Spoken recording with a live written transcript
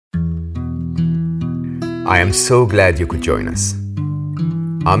I am so glad you could join us.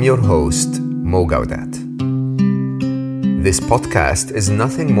 I'm your host, Mo Gaudat. This podcast is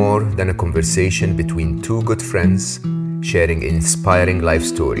nothing more than a conversation between two good friends sharing inspiring life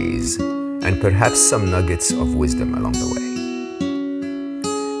stories and perhaps some nuggets of wisdom along the way.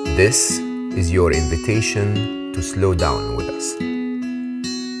 This is your invitation to slow down with us.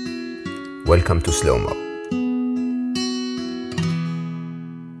 Welcome to Slow Mo.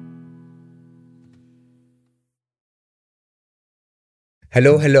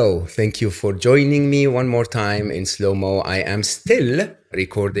 Hello. Thank you for joining me one more time in Slow Mo. I am still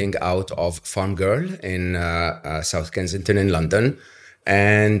recording out of Farm Girl in South Kensington in London.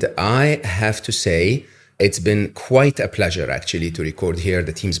 And I have to say, it's been quite a pleasure actually to record here.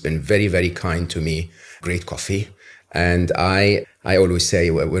 The team's been very, very kind to me. Great coffee. And I always say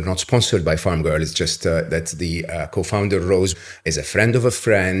we're not sponsored by Farm Girl. It's just that the co-founder, Rose, is a friend of a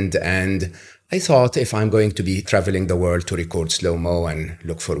friend. And I thought if I'm going to be traveling the world to record Slow Mo and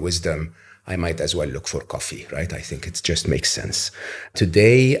look for wisdom, I might as well look for coffee, right? I think it just makes sense.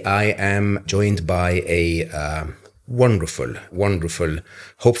 Today, I am joined by a wonderful,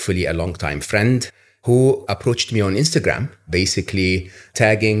 hopefully a long-time friend who approached me on Instagram, basically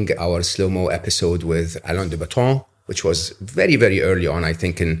tagging our Slow Mo episode with Alain de Botton, which was very, very early on, I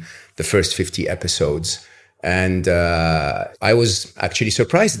think in the first 50 episodes. And I was actually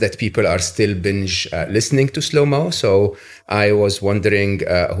surprised that people are still binge listening to Slow Mo. So I was wondering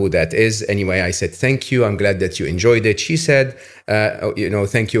who that is. Anyway, I said, thank you. I'm glad that you enjoyed it. She said,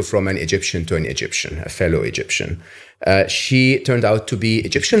 thank you from an Egyptian to an Egyptian, a fellow Egyptian. She turned out to be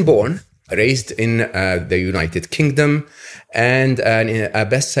Egyptian born, raised in the United Kingdom, and a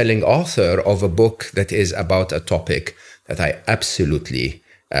best-selling author of a book that is about a topic that I absolutely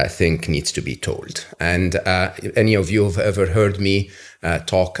think needs to be told. And any of you who've ever heard me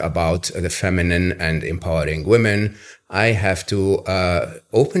talk about the feminine and empowering women, I have to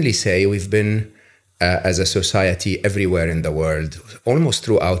openly say we've been, as a society everywhere in the world, almost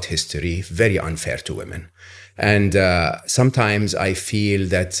throughout history, very unfair to women. And sometimes I feel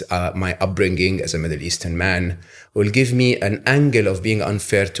that my upbringing as a Middle Eastern man will give me an angle of being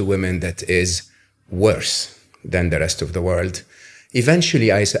unfair to women that is worse than the rest of the world.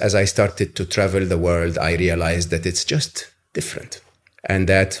 Eventually, as I started to travel the world, I realized that it's just different and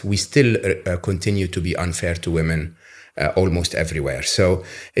that we still continue to be unfair to women almost everywhere. So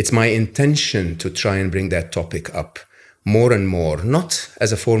it's my intention to try and bring that topic up more and more, not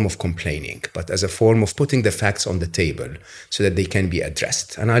as a form of complaining, but as a form of putting the facts on the table so that they can be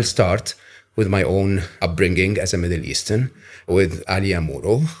addressed. And I'll start with my own upbringing as a Middle Eastern, with Alya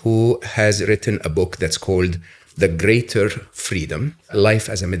Mooro, who has written a book that's called The Greater Freedom, Life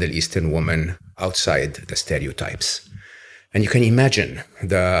as a Middle Eastern Woman Outside the Stereotypes. And you can imagine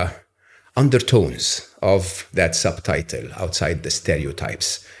the undertones of that subtitle, Outside the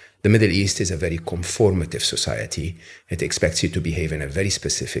Stereotypes. The Middle East is a very conformative society. It expects you to behave in a very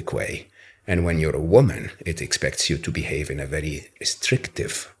specific way. And when you're a woman, it expects you to behave in a very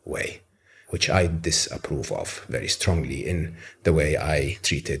restrictive way, which I disapprove of very strongly in the way I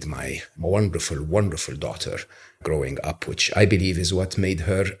treated my wonderful daughter growing up, which I believe is what made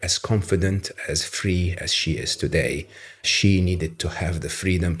her as confident, as free as she is today. She needed to have the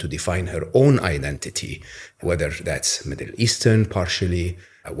freedom to define her own identity, whether that's Middle Eastern partially,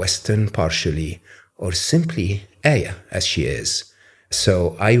 Western partially, or simply Alya as she is.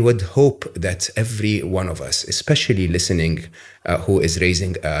 So I would hope that every one of us, especially listening, who is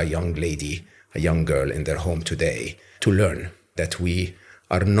raising a young lady, a young girl in their home today, to learn that we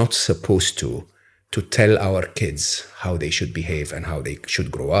are not supposed to tell our kids how they should behave and how they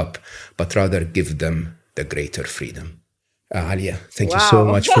should grow up, but rather give them the greater freedom. Alya, thank you so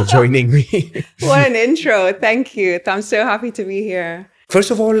much for joining me. What an intro. Thank you. I'm so happy to be here.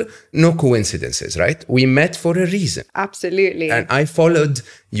 First of all, no coincidences, right? We met for a reason. Absolutely. And I followed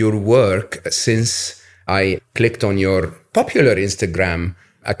your work since I clicked on your popular Instagram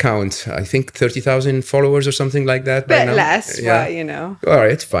account. I think 30,000 followers or something like that. Bit less, yeah. But you know. All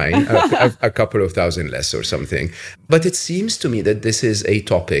right, fine. a couple of thousand less or something. But it seems to me that this is a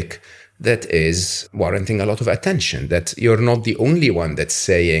topic that is warranting a lot of attention, that you're not the only one that's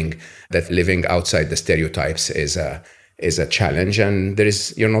saying that living outside the stereotypes is a challenge, and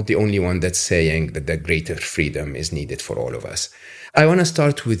you're not the only one that's saying that the greater freedom is needed for all of us. I want to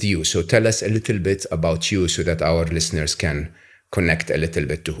start with you. So tell us a little bit about you so that our listeners can connect a little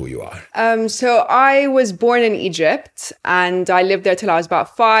bit to who you are. So I was born in Egypt and I lived there till I was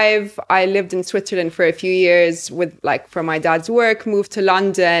about 5. I lived in Switzerland for a few years for my dad's work, moved to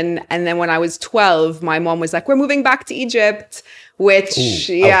London. And then when I was 12, my mom was like, we're moving back to Egypt. which,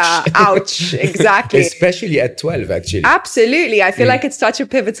 ouch, exactly. Especially at 12, actually. Absolutely. I feel like it's such a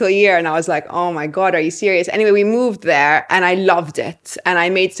pivotal year. And I was like, oh my God, are you serious? Anyway, we moved there and I loved it. And I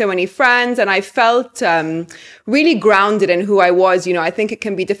made so many friends and I felt really grounded in who I was. You know, I think it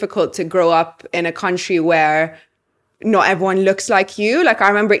can be difficult to grow up in a country where not everyone looks like you. Like I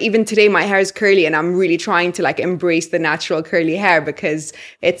remember even today my hair is curly and I'm really trying to like embrace the natural curly hair because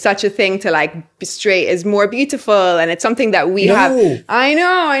it's such a thing to like be straight is more beautiful and it's something that we have. I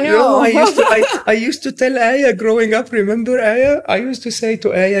know. No, I used to tell Alya growing up, remember Alya? I used to say to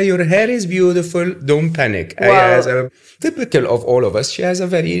Alya, your hair is beautiful, don't panic. Alya has a typical of all of us. She has a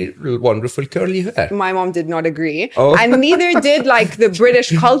very wonderful curly hair. My mom did not agree. And neither did like the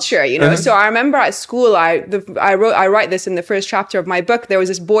British culture, you know? So I remember at school, I write this in the first chapter of my book. There was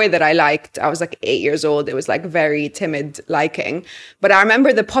this boy that I liked. I was like 8 years old. It was like very timid liking. But I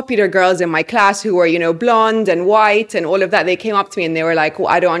remember the popular girls in my class who were, you know, blonde and white and all of that. They came up to me and they were like, well,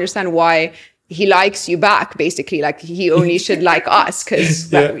 I don't understand why he likes you back, basically. Like he only should like us because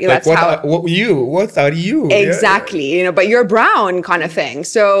that's like, what are you? Exactly. You know, but you're brown kind of thing.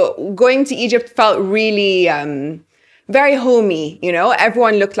 So going to Egypt felt really very homey, you know,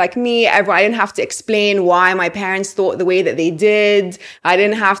 everyone looked like me. I didn't have to explain why my parents thought the way that they did. I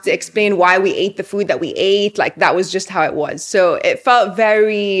didn't have to explain why we ate the food that we ate. Like that was just how it was. So it felt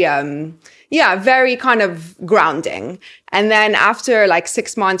very, very kind of grounding. And then after like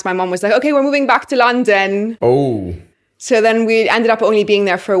 6 months, my mom was like, okay, we're moving back to London. Oh. So then we ended up only being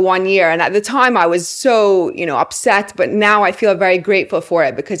there for 1 year. And at the time I was so, you know, upset, but now I feel very grateful for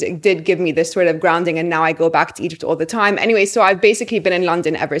it because it did give me this sort of grounding. And now I go back to Egypt all the time. Anyway, so I've basically been in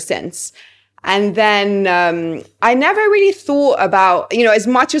London ever since. And then I never really thought about, you know, as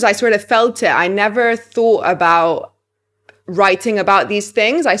much as I sort of felt it, I never thought about writing about these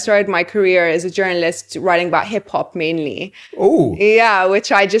things. I started my career as a journalist writing about hip hop mainly. Oh. Yeah,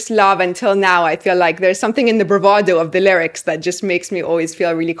 which I just love until now. I feel like there's something in the bravado of the lyrics that just makes me always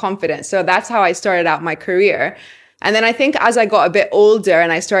feel really confident. So that's how I started out my career. And then I think as I got a bit older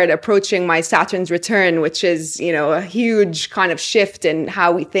and I started approaching my Saturn's return, which is, you know, a huge kind of shift in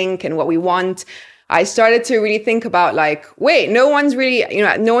how we think and what we want, I started to really think about like, wait, no one's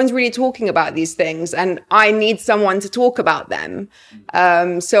really talking about these things and I need someone to talk about them.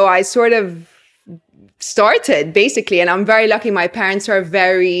 So I sort of started basically, and I'm very lucky. My parents are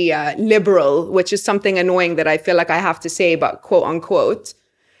very liberal, which is something annoying that I feel like I have to say, but quote unquote.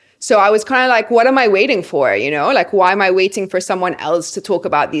 So I was kind of like, what am I waiting for? You know, like, why am I waiting for someone else to talk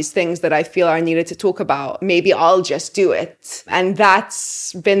about these things that I feel are needed to talk about? Maybe I'll just do it. And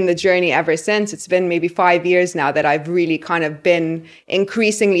that's been the journey ever since. It's been maybe 5 years now that I've really kind of been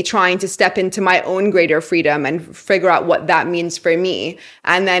increasingly trying to step into my own greater freedom and figure out what that means for me.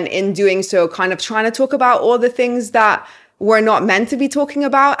 And then in doing so, kind of trying to talk about all the things that we're not meant to be talking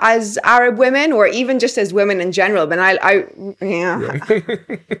about as Arab women or even just as women in general. But and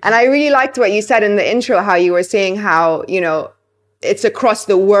I really liked what you said in the intro, how you were saying how, you know, it's across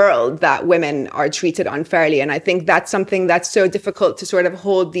the world that women are treated unfairly. And I think that's something that's so difficult to sort of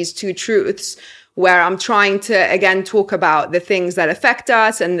hold these two truths, where I'm trying to, again, talk about the things that affect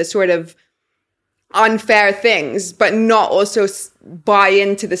us and the sort of unfair things, but not also buy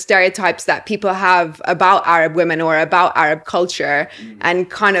into the stereotypes that people have about Arab women or about Arab culture. And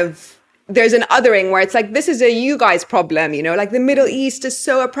kind of, there's an othering where it's like, this is a you guys problem, you know, like the Middle East is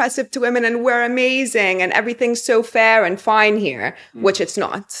so oppressive to women and we're amazing and everything's so fair and fine here, which it's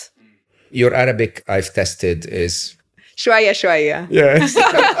not. Your Arabic, I've tested, is... Shwaya. Yes.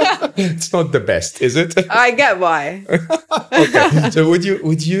 It's not the best, is it? I get why. Okay. So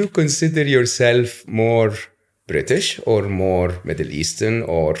would you consider yourself more British or more Middle Eastern,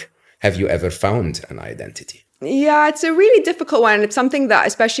 or have you ever found an identity? Yeah, it's a really difficult one. It's something that,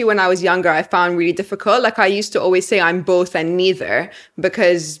 especially when I was younger, I found really difficult. Like I used to always say I'm both and neither,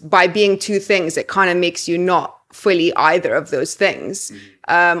 because by being two things, it kind of makes you not fully either of those things.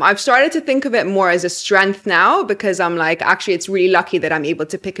 I've started to think of it more as a strength now, because I'm like, actually, it's really lucky that I'm able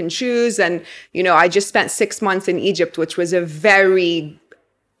to pick and choose. And, you know, I just spent 6 months in Egypt, which was a very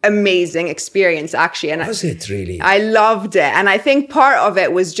amazing experience, actually. And was it really? I loved it. And I think part of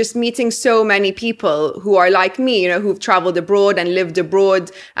it was just meeting so many people who are like me, you know, who've traveled abroad and lived abroad,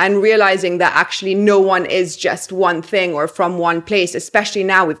 and realizing that actually no one is just one thing or from one place. Especially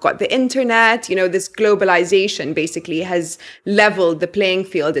now we've got the internet, you know, this globalization basically has leveled the playing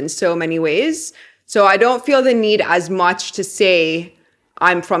field in so many ways. So I don't feel the need as much to say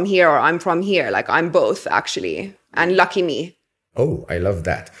I'm from here or I'm from here. Like I'm both, actually. And lucky me. Oh, I love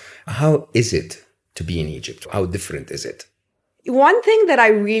that. How is it to be in Egypt? How different is it? One thing that I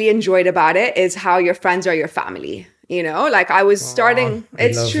really enjoyed about it is how your friends are your family. Like I was starting,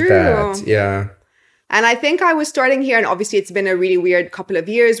 it's true. That. Yeah. And I think I was starting here, and obviously it's been a really weird couple of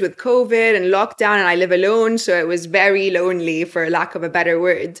years with COVID and lockdown, and I live alone. So it was very lonely, for lack of a better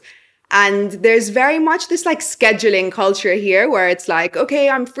word. And there's very much this like scheduling culture here where it's like, okay,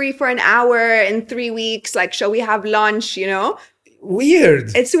 I'm free for an hour in 3 weeks. Like, shall we have lunch,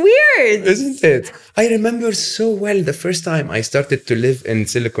 Weird. It's weird. Isn't it? I remember so well the first time I started to live in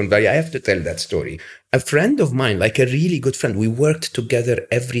Silicon Valley. I have to tell that story. A friend of mine, like a really good friend, we worked together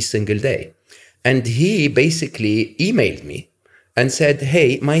every single day. And he basically emailed me and said,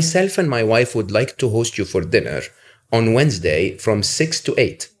 hey, myself and my wife would like to host you for dinner on Wednesday from 6 to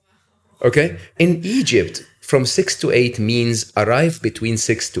 8. Okay? In Egypt, from 6 to 8 means arrive between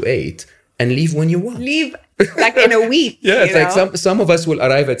 6 to 8 and leave when you want. Leave like in a week. Yeah, it's like some of us will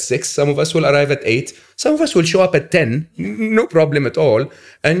arrive at 6, some of us will arrive at 8, some of us will show up at 10, no problem at all.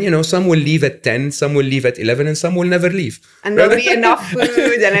 And, some will leave at 10, some will leave at 11, and some will never leave. And there'll be enough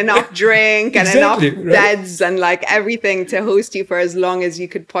food and enough drink and enough beds and like everything to host you for as long as you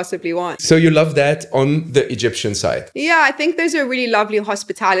could possibly want. So you love that on the Egyptian side? Yeah, I think there's a really lovely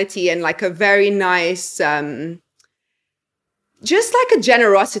hospitality and like a very nice... just like a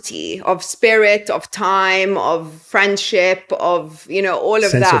generosity of spirit, of time, of friendship, of, all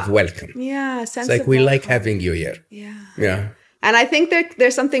of sense that. Sense of welcome. Yeah, sense it's like of we welcome. like having you here. Yeah. And I think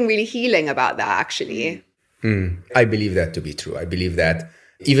there's something really healing about that, actually. I believe that to be true. I believe that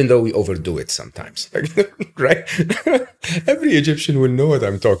even though we overdo it sometimes, right? Every Egyptian will know what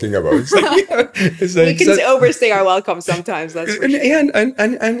I'm talking about. It's like we can overstay our welcome sometimes. That's for sure. Yeah,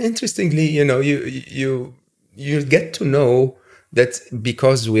 and interestingly, you get to know that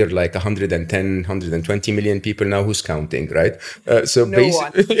because we're like 110, 120 million people now, who's counting, right? So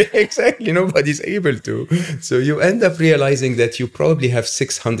basically, exactly, nobody's able to. So you end up realizing that you probably have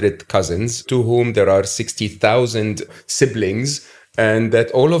 600 cousins to whom there are 60,000 siblings, and that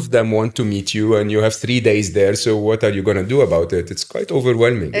all of them want to meet you, and you have 3 days there. So what are you going to do about it? It's quite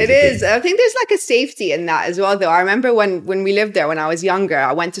overwhelming. It is. I think there's like a safety in that as well, though. I remember when we lived there, when I was younger,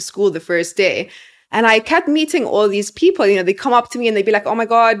 I went to school the first day. And I kept meeting all these people, they come up to me and they'd be like, oh my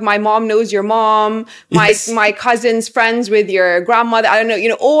God, my mom knows your mom. My cousin's friends with your grandmother. I don't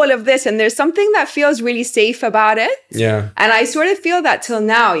know, all of this. And there's something that feels really safe about it. Yeah. And I sort of feel that till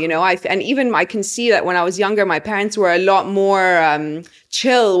now, and even I can see that when I was younger, my parents were a lot more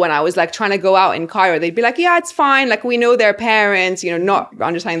chill when I was like trying to go out in Cairo. They'd be like, yeah, it's fine. Like we know their parents, not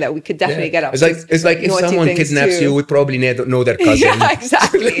understanding that we could definitely get up. It's like if someone kidnaps you, would probably know their cousin. Yeah,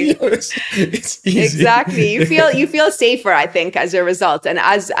 exactly. It's easy. Exactly. You feel safer, I think, as a result.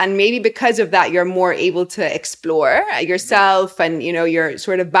 And maybe because of that, you're more able to explore yourself and, your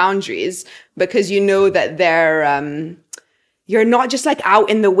sort of boundaries, because you know that you're not just like out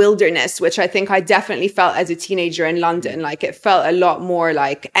in the wilderness, which I think I definitely felt as a teenager in London. Like it felt a lot more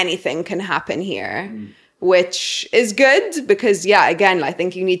like anything can happen here, which is good because, yeah, again, I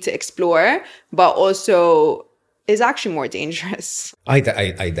think you need to explore, but also is actually more dangerous. I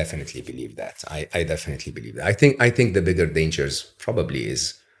definitely believe that. I definitely believe that. I think the bigger dangers probably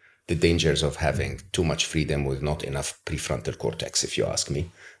is the dangers of having too much freedom with not enough prefrontal cortex, if you ask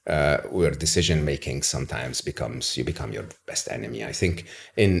me. Where decision making sometimes you become your best enemy. I think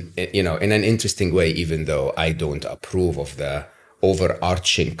in an interesting way, even though I don't approve of the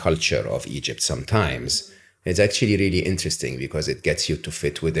overarching culture of Egypt sometimes, it's actually really interesting because it gets you to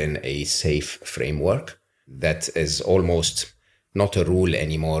fit within a safe framework that is almost not a rule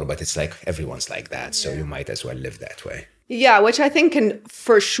anymore, but it's like everyone's like that. So you might as well live that way. Yeah, which I think can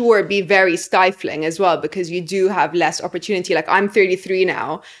for sure be very stifling as well, because you do have less opportunity. Like I'm 33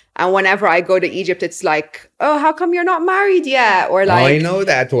 now, and whenever I go to Egypt, it's like, oh, how come you're not married yet? Or like, I know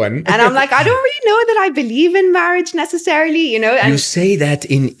that one. And I'm like, I don't really know that I believe in marriage necessarily, And you say that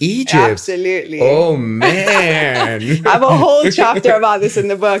in Egypt? Absolutely. Oh, man. I have a whole chapter about this in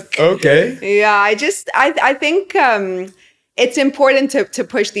the book. Okay. Yeah, I think... it's important to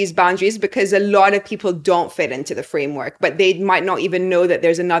push these boundaries because a lot of people don't fit into the framework, but they might not even know that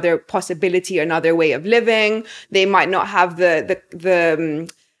there's another possibility, another way of living. They might not have the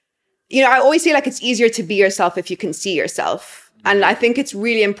I always say like it's easier to be yourself if you can see yourself. And I think it's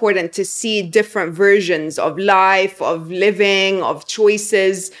really important to see different versions of life, of living, of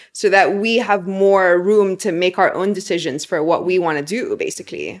choices, so that we have more room to make our own decisions for what we want to do,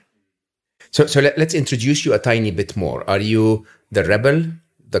 basically. So let's introduce you a tiny bit more. Are you the rebel,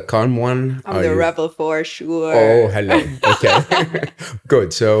 the calm one? I'm the rebel for sure. Oh, hello. Okay.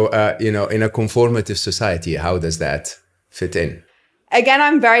 Good. So, in a conformative society, how does that fit in? Again,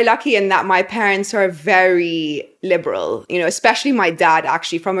 I'm very lucky in that my parents are very liberal, especially my dad,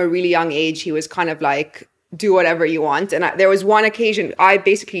 actually, from a really young age. He was kind of like, do whatever you want. And there was one occasion, I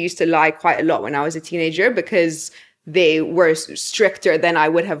basically used to lie quite a lot when I was a teenager because they were stricter than I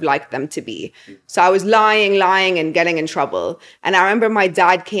would have liked them to be. So I was lying and getting in trouble. And I remember my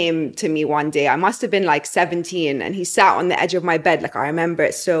dad came to me one day. I must have been like 17, and he sat on the edge of my bed. Like, I remember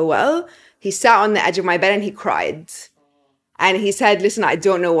it so well. He sat on the edge of my bed and he cried. And he said, listen, I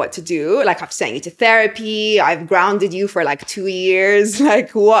don't know what to do. Like, I've sent you to therapy. I've grounded you for like 2 years.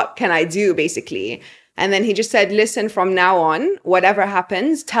 Like, what can I do, basically? And then he just said, listen, from now on, whatever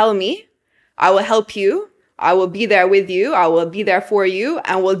happens, tell me. I will help you. I will be there with you. I will be there for you,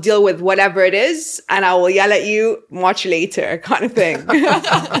 and we'll deal with whatever it is. And I will yell at you much later, kind of thing.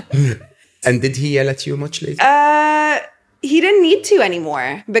 And did he yell at you much later? He didn't need to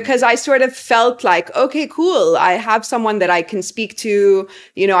anymore, because I sort of felt like, okay, cool. I have someone that I can speak to.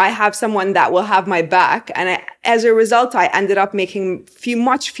 You know, I have someone that will have my back. And as a result, I ended up making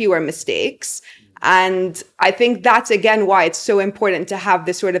much fewer mistakes. And I think that's, again, why it's so important to have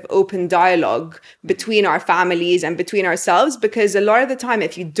this sort of open dialogue between our families and between ourselves, because a lot of the time,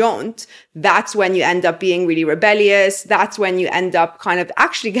 if you don't, that's when you end up being really rebellious. That's when you end up kind of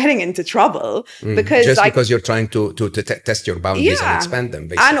actually getting into trouble. Because just because you're trying to test your boundaries and expand them,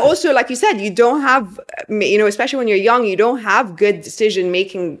 basically. And also, like you said, you don't have, you know, especially when you're young, you don't have good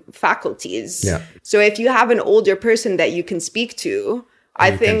decision-making faculties. Yeah. So if you have an older person that you can speak to,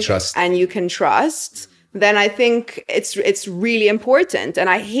 and you can trust, then I think it's really important. And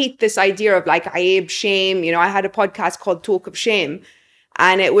I hate this idea of like Aib, shame. You know, I had a podcast called Talk of Shame,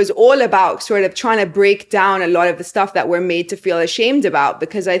 and it was all about sort of trying to break down a lot of the stuff that we're made to feel ashamed about,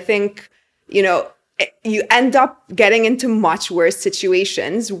 because I think, you know, you end up getting into much worse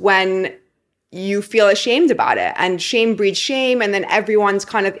situations when you feel ashamed about it, and shame breeds shame. And then everyone's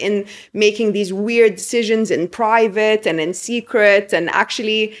kind of in making these weird decisions in private and in secret. And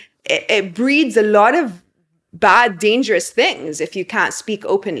actually it breeds a lot of bad, dangerous things if you can't speak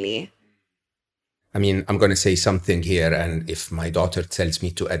openly. I mean, I'm going to say something here, and if my daughter tells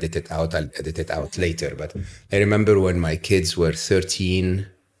me to edit it out, I'll edit it out later. But I remember when my kids were 13,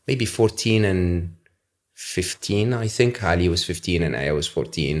 maybe 14 and 15, I think. Ali was 15 and I was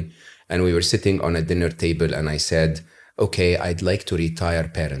 14. And we were sitting on a dinner table, and I said, okay, I'd like to retire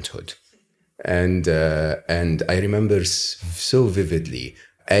parenthood. And I remember so vividly,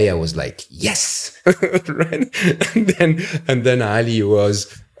 Aya was like, yes. Right? And then Ali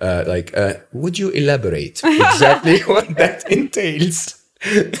was would you elaborate exactly what that entails?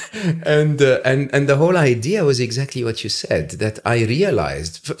 And the whole idea was exactly what you said, that I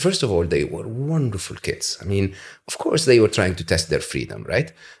realized, first of all, they were wonderful kids. I mean, of course, they were trying to test their freedom,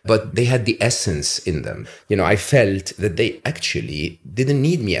 right? But they had the essence in them. You know, I felt that they actually didn't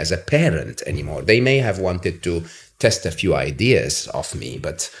need me as a parent anymore. They may have wanted to test a few ideas of me,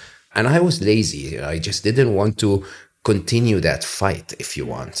 and I was lazy. I just didn't want to continue that fight, if you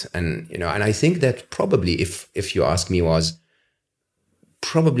want. And, you know, and I think that probably, if you ask me, was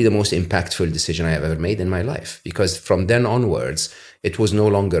probably the most impactful decision I have ever made in my life, because from then onwards, it was no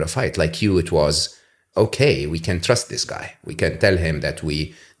longer a fight. Like you, it was, okay, we can trust this guy. We can tell him that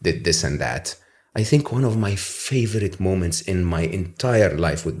we did this and that. I think one of my favorite moments in my entire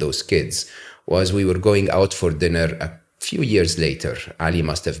life with those kids was we were going out for dinner a few years later. Ali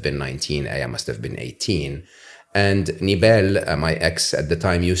must have been 19, Aya must have been 18. And Nibel, my ex at the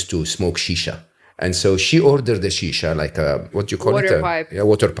time, used to smoke shisha. And so she ordered a shisha, like a, what do you call water it? Pipe. A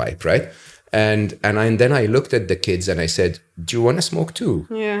water pipe, right? And then I looked at the kids and I said, do you want to smoke too?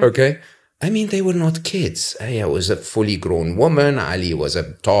 Yeah. Okay. I mean, they were not kids. Aya was a fully grown woman. Ali was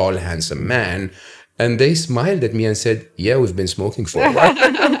a tall, handsome man. And they smiled at me and said, yeah, we've been smoking for a while.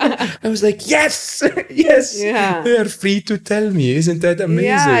 I was like, yes, yes. Yeah. They are free to tell me. Isn't that amazing?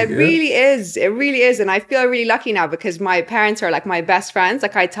 Yeah, it really is. It really is. And I feel really lucky now because my parents are like my best friends.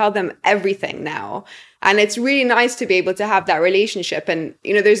 Like I tell them everything now. And it's really nice to be able to have that relationship. And,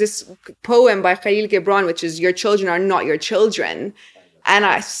 you know, there's this poem by Rebrand, which is "Your children are not your children."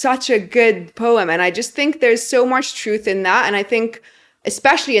 And such a good poem. And I just think there's so much truth in that. And I think,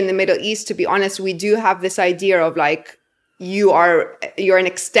 especially in the Middle East, to be honest, we do have this idea of like, you're an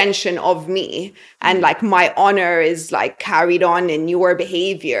extension of me, and like my honor is like carried on in your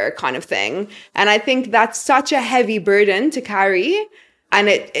behavior kind of thing. And I think that's such a heavy burden to carry. And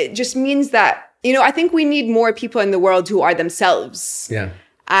it just means that, you know, I think we need more people in the world who are themselves. Yeah.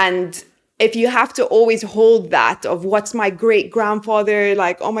 And if you have to always hold that of what's my great grandfather,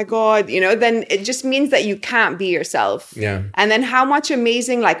 like, oh my God, you know, then it just means that you can't be yourself. Yeah. And then how much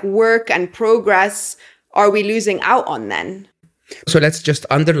amazing like work and progress are we losing out on then? So let's just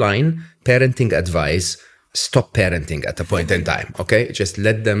underline parenting advice. stop parenting at a point in time, okay? Just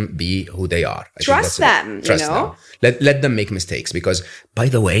let them be who they are. Trust them, Trust them. Let them make mistakes, because, by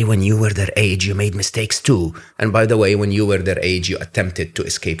the way, when you were their age, you made mistakes too. And by the way, when you were their age, you attempted to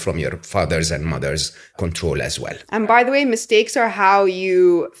escape from your father's and mother's control as well. And by the way, mistakes are how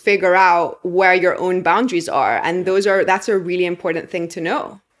you figure out where your own boundaries are. And that's a really important thing to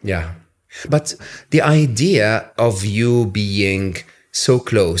know. Yeah. But the idea of you being so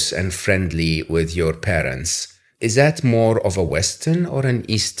close and friendly with your parents, is that more of a Western or an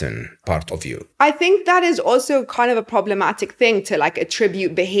Eastern part of you? I think that is also kind of a problematic thing to like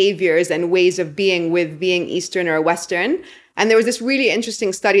attribute behaviors and ways of being with being Eastern or Western. And there was this really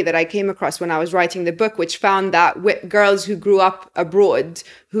interesting study that I came across when I was writing the book, which found that with girls who grew up abroad,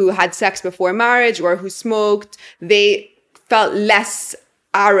 who had sex before marriage or who smoked, they felt less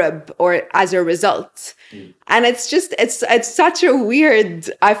Arab or as a result. And it's such a weird,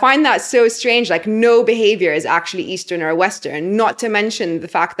 I find that so strange. Like no behavior is actually Eastern or Western, not to mention the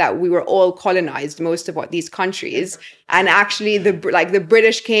fact that we were all colonized, most of these countries. And actually the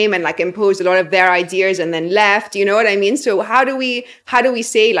British came and like imposed a lot of their ideas and then left, you know what I mean? So how do we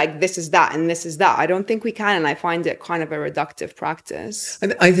say like this is that and this is that? I don't think we can. And I find it kind of a reductive practice.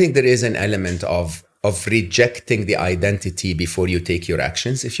 And I think there is an element of rejecting the identity before you take your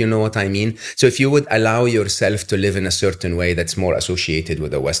actions, if you know what I mean. So if you would allow yourself to live in a certain way that's more associated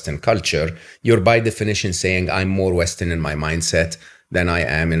with a Western culture, you're by definition saying I'm more Western in my mindset than I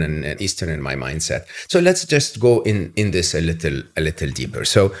am in an Eastern in my mindset. So let's just go in this a little deeper.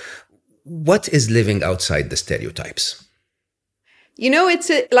 So what is living outside the stereotypes? You know,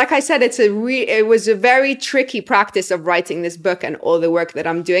 like I said, it was a very tricky practice of writing this book and all the work that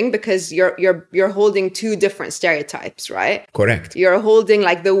I'm doing, because you're holding two different stereotypes, right? Correct. You're holding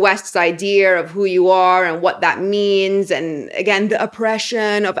like the West's idea of who you are and what that means. And again, the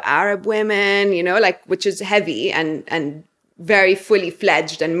oppression of Arab women, you know, like, which is heavy and very fully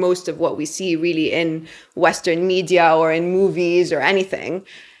fledged. And most of what we see really in Western media or in movies or anything.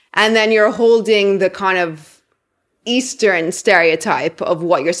 And then you're holding the kind of Eastern stereotype of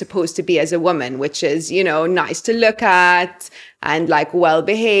what you're supposed to be as a woman, which is, you know, nice to look at and like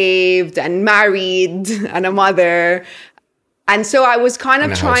well-behaved and married and a mother. And so I was kind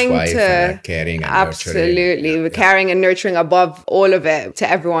of trying to caring and absolutely nurturing. Caring and nurturing above all of it, to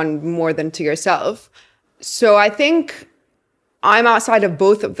everyone more than to yourself. So I think I'm outside of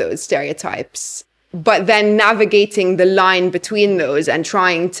both of those stereotypes, but then navigating the line between those and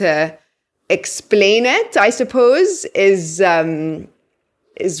trying to explain it, I suppose, is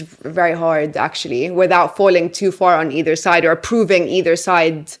very hard, actually, without falling too far on either side or proving either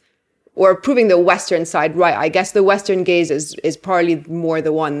side or proving the Western side right. I guess the Western gaze is probably more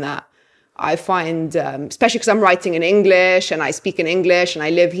the one that I find, especially because I'm writing in English and I speak in English and I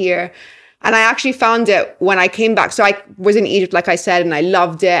live here. And I actually found it when I came back. So I was in Egypt, like I said, and I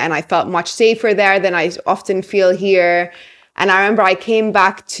loved it. And I felt much safer there than I often feel here. And I remember I came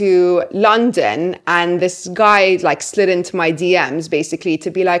back to London and this guy like slid into my DMs basically to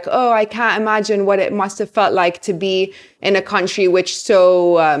be like, oh, I can't imagine what it must have felt like to be in a country which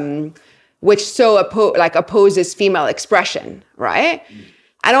opposes female expression, right?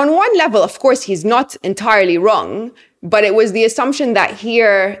 And on one level, of course, he's not entirely wrong, but it was the assumption that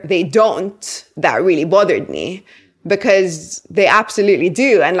here they don't that really bothered me. Because they absolutely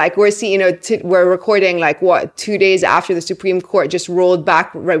do. And like we're seeing, you know, we're recording 2 days after the Supreme Court just rolled back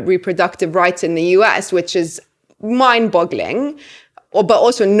reproductive rights in the US, which is mind-boggling, but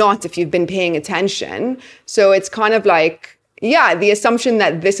also not if you've been paying attention. So it's kind of like, yeah, the assumption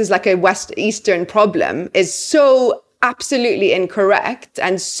that this is like a West Eastern problem is so absolutely incorrect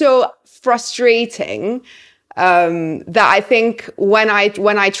and so frustrating. That I think when I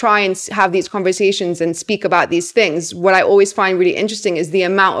try and have these conversations and speak about these things, what I always find really interesting is the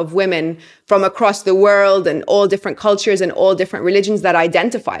amount of women from across the world and all different cultures and all different religions that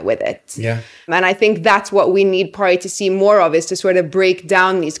identify with it. Yeah. And I think that's what we need probably to see more of, is to sort of break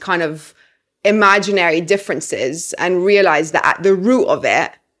down these kind of imaginary differences and realize that at the root of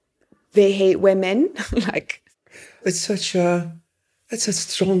it, they hate women. It's such a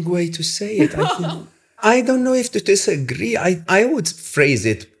strong way to say it. I think. I don't know if to disagree. I would phrase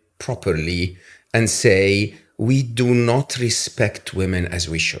it properly and say we do not respect women as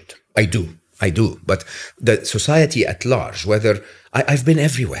we should. I do. But the society at large, I've been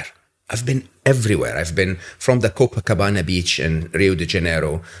everywhere. I've been from the Copacabana beach in Rio de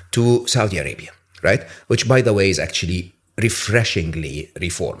Janeiro to Saudi Arabia, right? Which, by the way, is actually refreshingly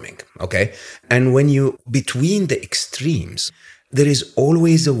reforming, okay? And when between the extremes, there is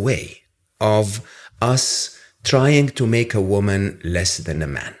always a way of us trying to make a woman less than a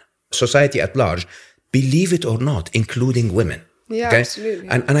man. Society at large believe it or not, including women. Yeah, absolutely.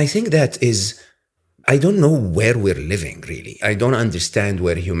 And I think that is, I don't know where we're living, really. I don't understand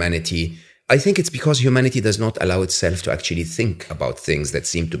where humanity, I think it's because humanity does not allow itself to actually think about things that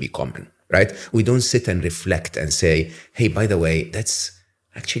seem to be common, right? We don't sit and reflect and say, hey, by the way, that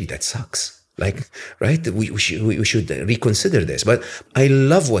sucks. Like, right? We should reconsider this. But I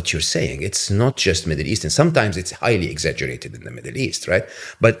love what you're saying. It's not just Middle East. And sometimes it's highly exaggerated in the Middle East, right?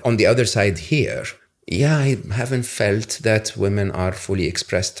 But on the other side here, yeah, I haven't felt that women are fully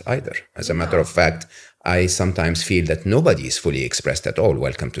expressed either. As a matter of fact, I sometimes feel that nobody is fully expressed at all.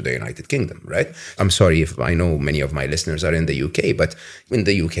 Welcome to the United Kingdom, right? I'm sorry if I know many of my listeners are in the UK, but in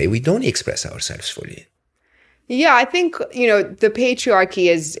the UK, we don't express ourselves fully. Yeah, I think, the patriarchy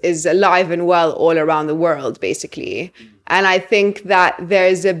is alive and well all around the world, basically. And I think that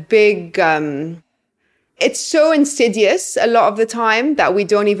there's a big, it's so insidious a lot of the time that we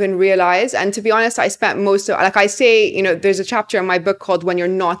don't even realize. And to be honest, I spent I say, there's a chapter in my book called When You're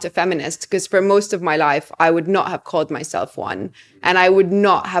Not a Feminist, because for most of my life, I would not have called myself one. And I would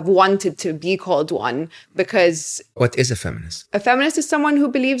not have wanted to be called one because... What is a feminist? A feminist is someone who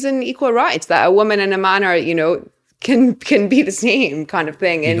believes in equal rights, that a woman and a man are, can be the same kind of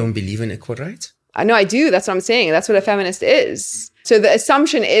thing. You don't believe in equal rights? No, I do. That's what I'm saying. That's what a feminist is. So the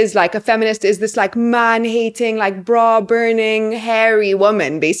assumption is like a feminist is this like man-hating, like bra-burning, hairy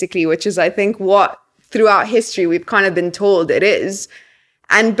woman, basically, which is, I think, what throughout history we've kind of been told it is.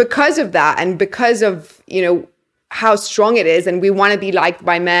 And because of that, and because of, how strong it is, and we want to be liked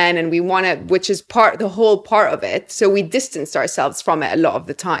by men, and we want to, which is the whole part of it. So we distanced ourselves from it a lot of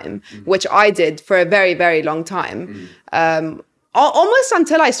the time, which I did for a very, very long time. Almost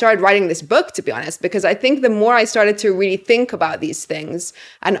until I started writing this book, to be honest, because I think the more I started to really think about these things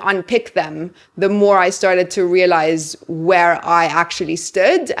and unpick them, the more I started to realize where I actually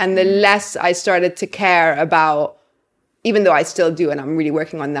stood, and the less I started to care about, even though I still do, and I'm really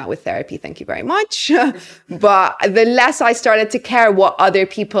working on that with therapy, thank you very much, but the less I started to care what other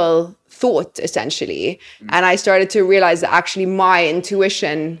people thought, essentially. And I started to realize that actually my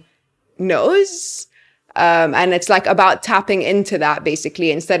intuition knows. And it's like about tapping into that, basically,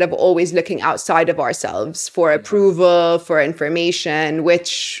 instead of always looking outside of ourselves for approval, for information,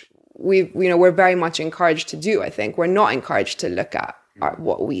 which we're very much encouraged to do. I think we're not encouraged to look at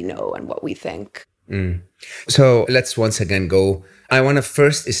what we know and what we think. So let's once again go. I want to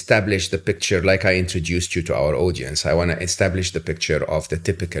first establish the picture, like I introduced you to our audience. I want to establish the picture of the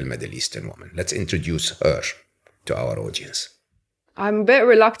typical Middle Eastern woman. Let's introduce her to our audience. I'm a bit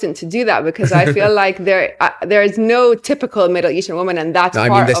reluctant to do that because I feel like there is no typical Middle Eastern woman, and that's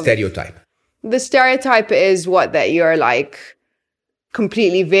part of the stereotype. The stereotype is that you're like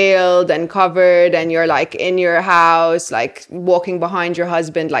completely veiled and covered, and you're like in your house, like walking behind your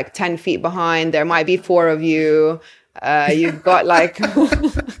husband, like 10 feet behind. There might be 4 of you. You've got like...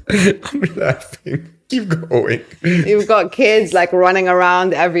 I'm laughing. Keep going. You've got kids like running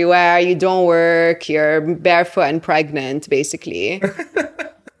around everywhere. You don't work. You're barefoot and pregnant, basically.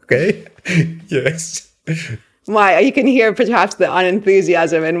 Okay. Yes. You can hear perhaps the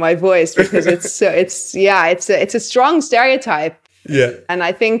unenthusiasm in my voice because it's a strong stereotype. Yeah. And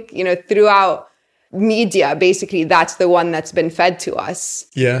I think, throughout media, basically, that's the one that's been fed to us.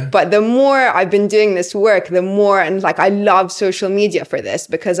 Yeah. But the more I've been doing this work, the more, and like I love social media for this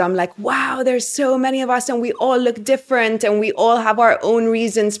because I'm like, wow, there's so many of us and we all look different and we all have our own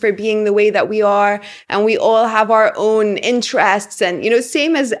reasons for being the way that we are, and we all have our own interests, and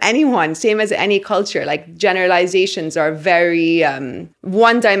same as anyone, same as any culture. Like generalizations are very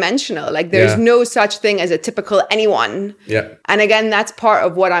one-dimensional. Like there's no such thing as a typical anyone. Yeah. And again, that's part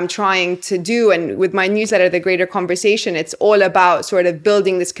of what I'm trying to do. And with my newsletter, The Greater Conversation, it's all about sort of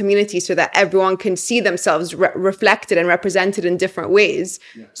building this community so that everyone can see themselves reflected and represented in different ways,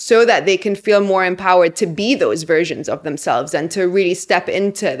 so that they can feel more empowered to be those versions of themselves and to really step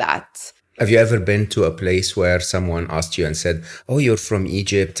into that. Have you ever been to a place where someone asked you and said, oh, you're from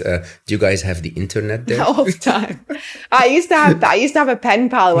Egypt. Do you guys have the internet there? All the time. I used to have a pen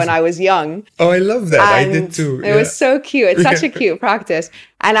pal when I was young. Oh, I love that. I did too. It was so cute. It's such a cute practice.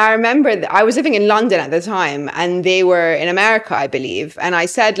 And I remember I was living in London at the time and they were in America, I believe. And I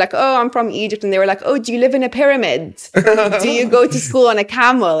said like, oh, I'm from Egypt. And they were like, oh, do you live in a pyramid? Do you go to school on a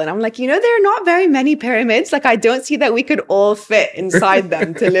camel? And I'm like, there are not very many pyramids. Like, I don't see that we could all fit inside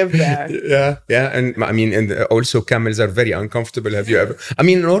them to live there. Yeah. And I mean, and also camels are very uncomfortable. Have you ever? I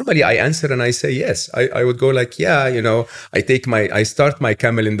mean, normally I answer and I say yes. I would go like, I start my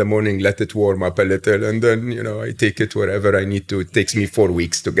camel in the morning, let it warm up a little. And then, I take it wherever I need to. It takes me 4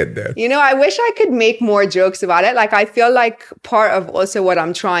 weeks to get there. I wish I could make more jokes about it. Like, I feel like part of also what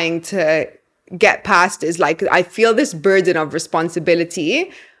I'm trying to get past is like, I feel this burden of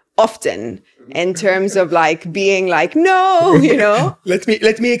responsibility often in terms of like being like, no, you know. Let me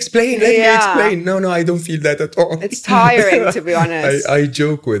explain. Let me explain. No, I don't feel that at all. It's tiring, to be honest. I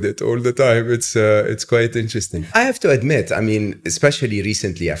joke with it all the time. It's quite interesting. I have to admit, I mean, especially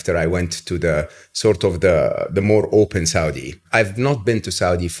recently after I went to the sort of the more open Saudi. I've not been to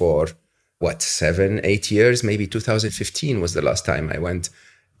Saudi for 7, 8 years, maybe 2015 was the last time I went.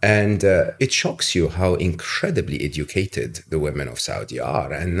 And it shocks you how incredibly educated the women of Saudi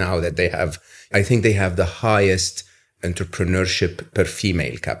are. And now that I think they have the highest entrepreneurship per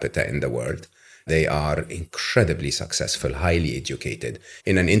female capita in the world. They are incredibly successful, highly educated.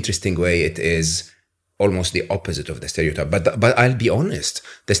 In an interesting way, it is almost the opposite of the stereotype. But I'll be honest,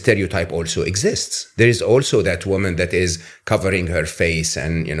 the stereotype also exists. There is also that woman that is covering her face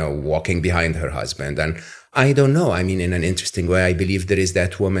and, walking behind her husband. And I don't know. I mean, in an interesting way, I believe there is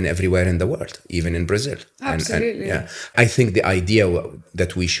that woman everywhere in the world, even in Brazil. Absolutely. And I think the idea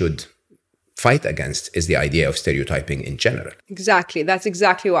that we should fight against is the idea of stereotyping in general. Exactly. That's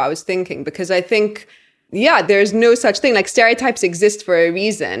exactly what I was thinking, because I think, there's no such thing. Like, stereotypes exist for a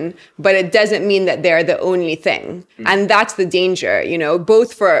reason, but it doesn't mean that they're the only thing. And that's the danger,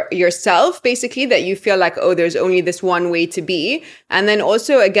 both for yourself, basically, that you feel like, oh, there's only this one way to be. And then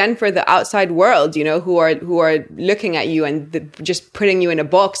also, again, for the outside world, who are looking at you and just putting you in a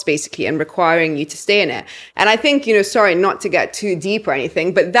box, basically, and requiring you to stay in it. And I think, sorry, not to get too deep or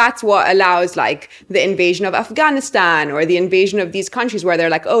anything, but that's what allows, like, the invasion of Afghanistan or the invasion of these countries where they're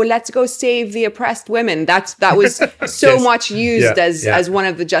like, oh, let's go save the oppressed women. That was so much used as one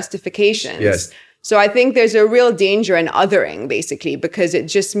of the justifications. Yes. So I think there's a real danger in othering, basically, because it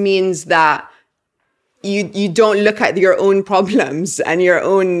just means that you don't look at your own problems and your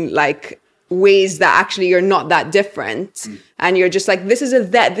own like ways that actually you're not that different. And you're just like, this is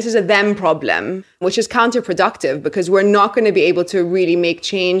a them problem, which is counterproductive, because we're not going to be able to really make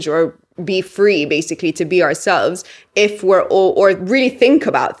change or be free, basically, to be ourselves if we're or really think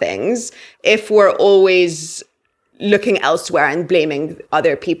about things if we're always looking elsewhere and blaming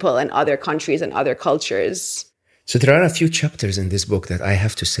other people and other countries and other cultures. So there are a few chapters in this book that I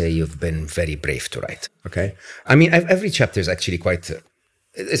have to say you've been very brave to write. Okay, I mean, every chapter is actually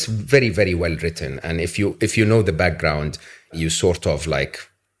it's very, very well written, and if you know the background, you sort of like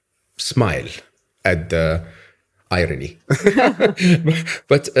smile at the irony.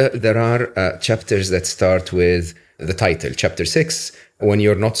 But there are chapters that start with the title. Chapter 6, when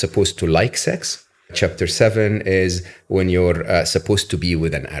you're not supposed to like sex. Chapter 7 is when you're supposed to be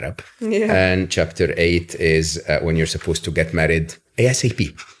with an Arab. Yeah. And chapter 8 is when you're supposed to get married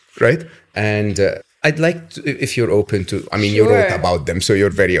ASAP, right? And I'd like to, if you're open to, I mean, Sure. You wrote about them, so you're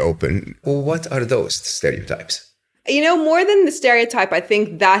very open. What are those stereotypes? More than the stereotype, I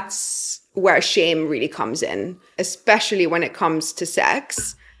think that's where shame really comes in, especially when it comes to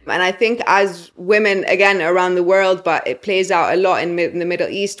sex. And I think as women, again, around the world, but it plays out a lot in the Middle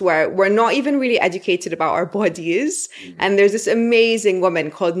East, where we're not even really educated about our bodies. And there's this amazing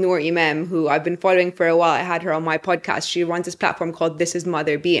woman called Noor Imam, who I've been following for a while. I had her on my podcast. She runs this platform called This Is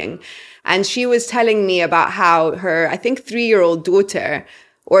Mother Being. And she was telling me about how her, I think, 3-year-old daughter,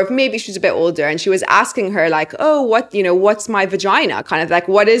 or maybe she's a bit older, and she was asking her like, oh, what's my vagina? Kind of like,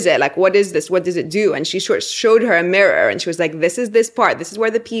 what is it? Like, what is this? What does it do? And she showed her a mirror, and she was like, this is this part. This is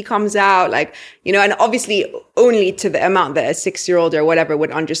where the pee comes out. Like, and obviously only to the amount that a 6-year-old or whatever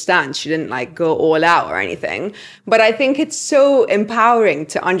would understand. She didn't like go all out or anything. But I think it's so empowering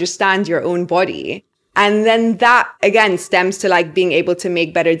to understand your own body. And then that, again, stems to like being able to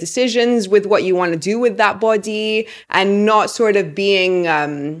make better decisions with what you want to do with that body, and not sort of being,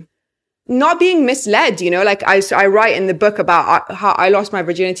 not being misled, like I write in the book about how I lost my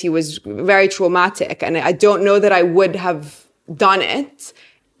virginity was very traumatic. And I don't know that I would have done it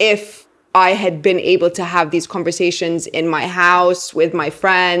if I had been able to have these conversations in my house, with my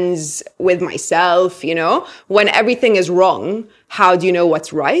friends, with myself, when everything is wrong, how do you know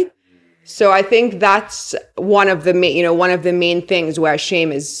what's right? So I think that's one of the main things where shame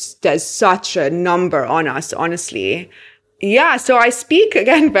does such a number on us, honestly. Yeah, so I speak,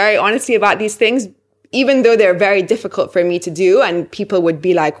 again, very honestly about these things, even though they're very difficult for me to do. And people would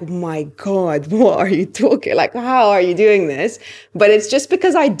be like, oh my God, what are you talking? Like, how are you doing this? But it's just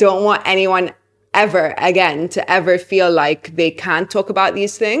because I don't want anyone ever again to ever feel like they can't talk about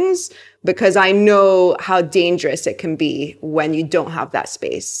these things, because I know how dangerous it can be when you don't have that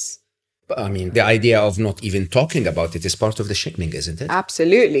space. I mean, the idea of not even talking about it is part of the shaming, isn't it?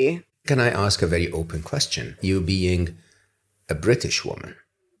 Absolutely. Can I ask a very open question? You being a British woman,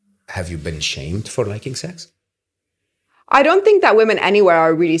 have you been shamed for liking sex? I don't think that women anywhere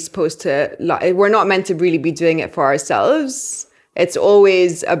are really supposed to, we're not meant to really be doing it for ourselves. It's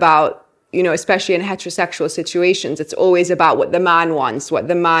always about, especially in heterosexual situations, it's always about what the man wants, what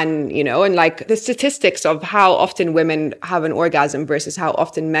the man, and like the statistics of how often women have an orgasm versus how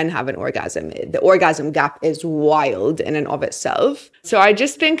often men have an orgasm. The orgasm gap is wild in and of itself. So I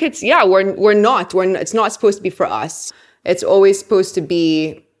just think it's not supposed to be for us. It's always supposed to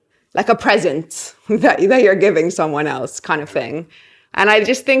be like a present that you're giving someone else kind of thing. And I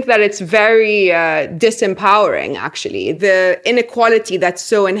just think that it's very disempowering, actually. The inequality that's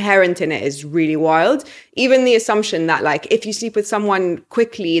so inherent in it is really wild. Even the assumption that, like, if you sleep with someone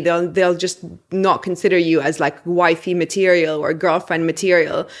quickly, they'll just not consider you as, like, wifey material or girlfriend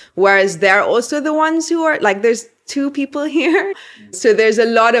material. Whereas they're also the ones who are, like, there's two people here. So there's a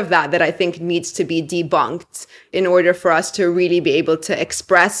lot of that I think needs to be debunked in order for us to really be able to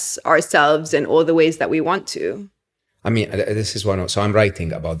express ourselves in all the ways that we want to. I mean, this is so I'm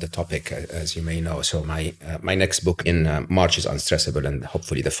writing about the topic, as you may know. So my next book in March is Unstressable, and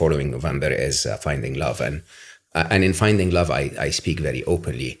hopefully the following November is Finding Love. And in Finding Love, I speak very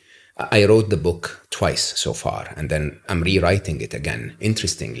openly. I wrote the book twice so far, and then I'm rewriting it again,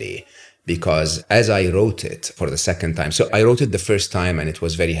 interestingly, because as I wrote it for the second time, so I wrote it the first time and it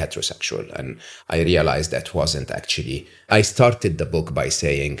was very heterosexual. And I realized that wasn't actually, I started the book by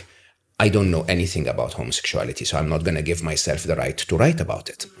saying, I don't know anything about homosexuality, so I'm not going to give myself the right to write about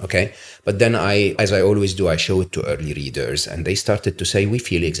it, okay? But then as I always do, I show it to early readers, and they started to say, we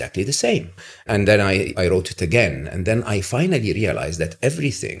feel exactly the same. And then I wrote it again, and then I finally realized that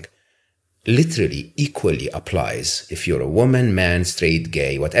everything literally equally applies if you're a woman, man, straight,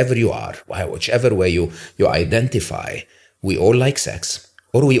 gay, whatever you are, whichever way you identify. We all like sex.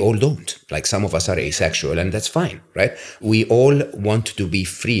 Or we all don't. Like some of us are asexual, and that's fine, right? We all want to be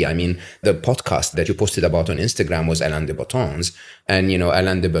free. I mean, the podcast that you posted about on Instagram was Alain de Botton's. And,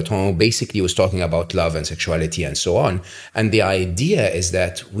 Alain de Botton basically was talking about love and sexuality and so on. And the idea is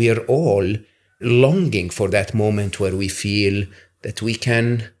that we're all longing for that moment where we feel that we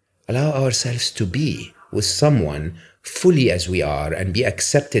can allow ourselves to be with someone fully as we are and be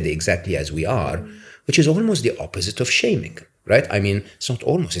accepted exactly as we are, which is almost the opposite of shaming. Right? I mean, it's not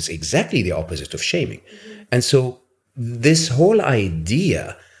almost, it's exactly the opposite of shaming. And so this whole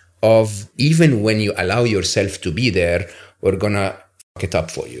idea of even when you allow yourself to be there, we're going to fuck it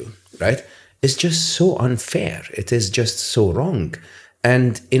up for you, right? It's just so unfair. It is just so wrong.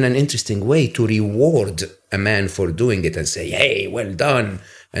 And in an interesting way, to reward a man for doing it and say, hey, well done,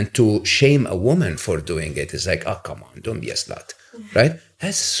 and to shame a woman for doing it is like, oh, come on, don't be a slut, right?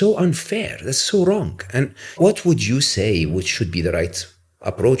 That's so unfair. That's so wrong. And what would you say which should be the right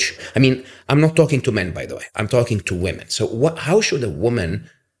approach? I mean, I'm not talking to men, by the way. I'm talking to women. So how should a woman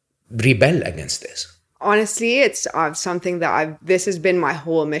rebel against this? Honestly, it's something that this has been my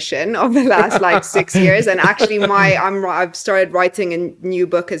whole mission of the last 6 years. And actually I've started writing a new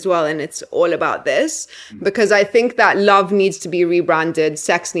book as well. And it's all about this because I think that love needs to be rebranded.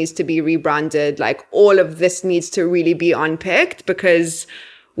 Sex needs to be rebranded. Like all of this needs to really be unpicked because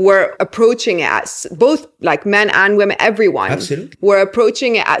we're approaching it as both like men and women, everyone. Absolutely. We're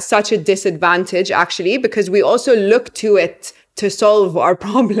approaching it at such a disadvantage actually, because we also look to it to solve our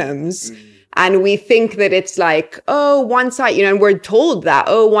problems. And we think that it's like, and we're told that,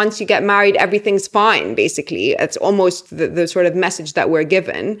 once you get married, everything's fine, basically. It's almost the sort of message that we're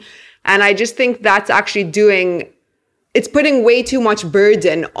given. And I just think that's actually it's putting way too much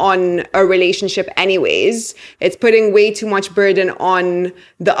burden on a relationship anyways. It's putting way too much burden on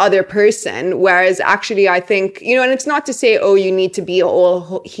the other person. Whereas actually I think, and it's not to say, you need to be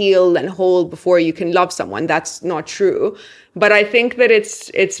all healed and whole before you can love someone. That's not true. But I think that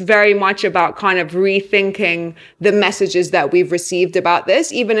it's very much about kind of rethinking the messages that we've received about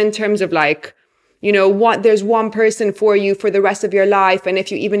this, even in terms of like, there's one person for you for the rest of your life. And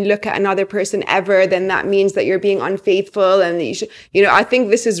if you even look at another person ever, then that means that you're being unfaithful. And you should, I think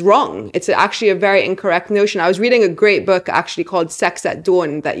this is wrong. It's actually a very incorrect notion. I was reading a great book actually called Sex at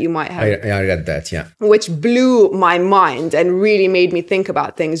Dawn that you might have. I read that, yeah. Which blew my mind and really made me think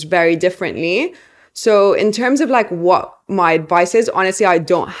about things very differently. So in terms of like what my advice is, honestly, I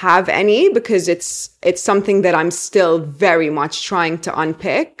don't have any because it's something that I'm still very much trying to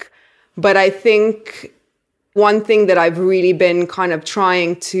unpick. But I think one thing that I've really been kind of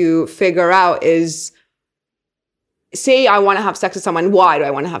trying to figure out is, say I want to have sex with someone. Why do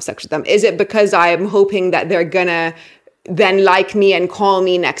I want to have sex with them? Is it because I'm hoping that they're going to then like me and call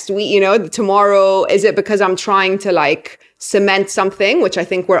me next week, tomorrow? Is it because I'm trying to like cement something, which I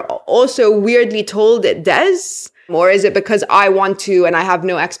think we're also weirdly told it does? Or is it because I want to and I have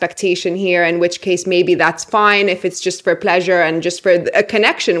no expectation here, in which case maybe that's fine if it's just for pleasure and just for a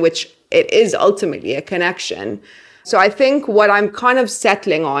connection, which it is ultimately a connection. So I think what I'm kind of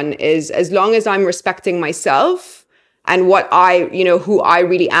settling on is, as long as I'm respecting myself and what I, who I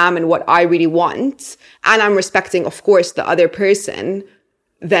really am and what I really want, and I'm respecting, of course, the other person,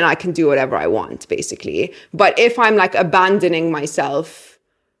 then I can do whatever I want, basically. But if I'm like abandoning myself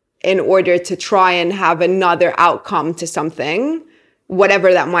in order to try and have another outcome to something,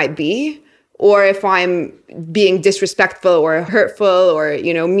 whatever that might be, or if I'm being disrespectful or hurtful or,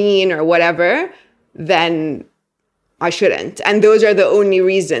 mean or whatever, then I shouldn't. And those are the only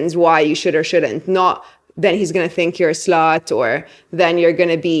reasons why you should or shouldn't. Not then he's going to think you're a slut, or then you're going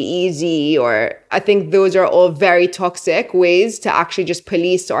to be easy, or I think those are all very toxic ways to actually just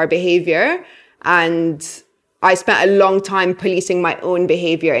police our behavior. And I spent a long time policing my own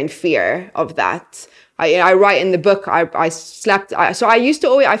behavior in fear of that. I write in the book, I slept. So I used to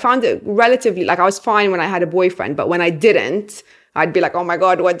always, I found it relatively, like I was fine when I had a boyfriend, but when I didn't, I'd be like, oh my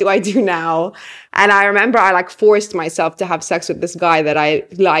God, what do I do now? And I remember I like forced myself to have sex with this guy that I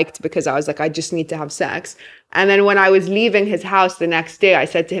liked because I was like, I just need to have sex. And then when I was leaving his house the next day, I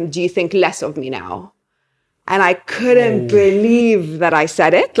said to him, do you think less of me now? And I couldn't believe that I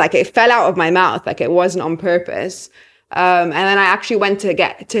said it. Like it fell out of my mouth. Like it wasn't on purpose. And then I actually went to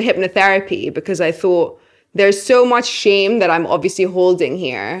get to hypnotherapy because I thought there's so much shame that I'm obviously holding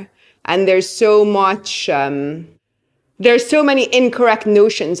here. And there's so much, there's so many incorrect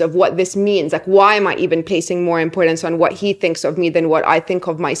notions of what this means. Like, why am I even placing more importance on what he thinks of me than what I think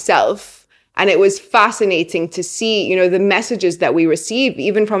of myself? And it was fascinating to see, the messages that we receive,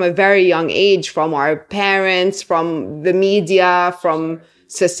 even from a very young age, from our parents, from the media, from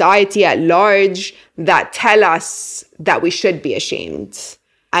society at large, that tell us that we should be ashamed,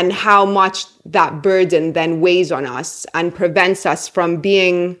 and how much that burden then weighs on us and prevents us from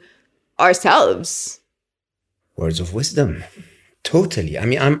being ourselves. Words of wisdom. Totally. I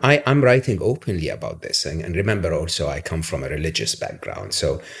mean, I'm writing openly about this. And remember also, I come from a religious background.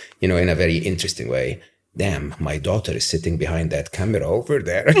 So, in a very interesting way, damn, my daughter is sitting behind that camera over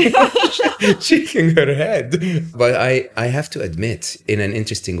there, shaking her head. But I have to admit, in an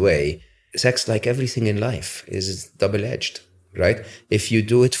interesting way, sex, like everything in life, is double-edged, right? If you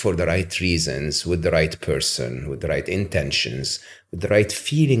do it for the right reasons, with the right person, with the right intentions, with the right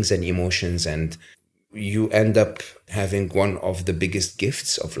feelings and emotions, and you end up having one of the biggest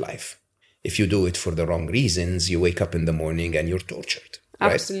gifts of life. If you do it for the wrong reasons, you wake up in the morning and you're tortured.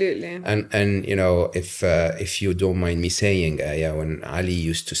 Right? Absolutely. And if you don't mind me saying, when Ali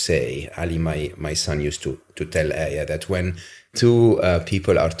used to say, Ali, my son used to tell Aya that when two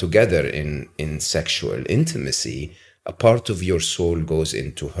people are together in sexual intimacy, a part of your soul goes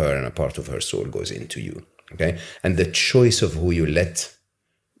into her and a part of her soul goes into you. Okay, and the choice of who you let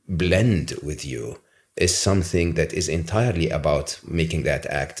blend with you is something that is entirely about making that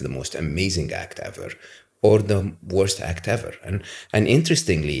act the most amazing act ever or the worst act ever. And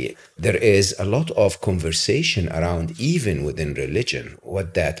interestingly, there is a lot of conversation around, even within religion,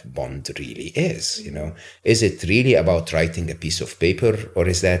 what that bond really is. Is it really about writing a piece of paper, or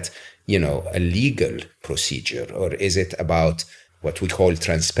is that, a legal procedure, or is it about what we call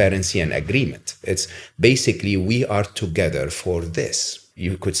transparency and agreement? It's basically, we are together for this.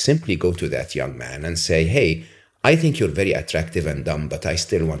 You could simply go to that young man and say, hey, I think you're very attractive and dumb, but I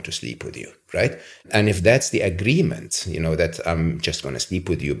still want to sleep with you, right? And if that's the agreement, that I'm just going to sleep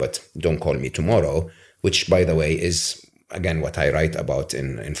with you, but don't call me tomorrow, which, by the way, is, again, what I write about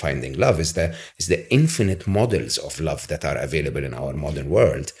in Finding Love, is the infinite models of love that are available in our modern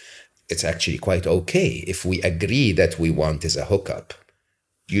world. It's actually quite okay if we agree that we want is a hookup.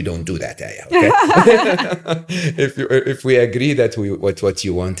 You don't do that, Aya, okay? If we agree that what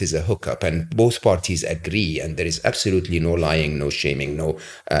you want is a hookup, and both parties agree, and there is absolutely no lying, no shaming, no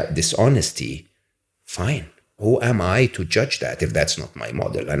dishonesty, fine. Who am I to judge that if that's not my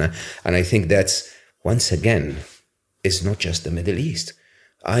model? And I think that's, once again, is not just the Middle East.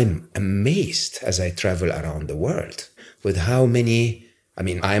 I'm amazed as I travel around the world with how many...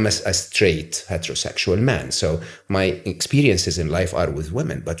 I'm a straight heterosexual man, so my experiences in life are with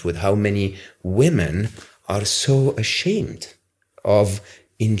women, but with how many women are so ashamed of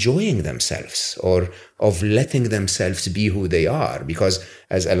enjoying themselves or of letting themselves be who they are. Because,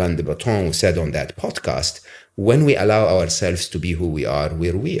 as Alain de Botton said on that podcast, when we allow ourselves to be who we are,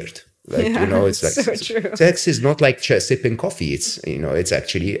 we're weird. It's like so true. Sex is not like sipping coffee. It's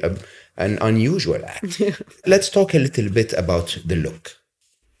actually an unusual act. Let's talk a little bit about the look.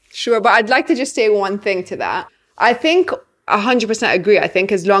 Sure, but I'd like to just say one thing to that. I think 100% agree. I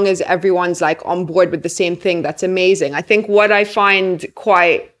think as long as everyone's like on board with the same thing, that's amazing. I think what I find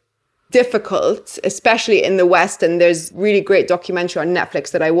quite difficult, especially in the West, and there's really great documentary on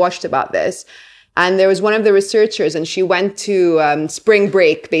Netflix that I watched about this. And there was one of the researchers, and she went to spring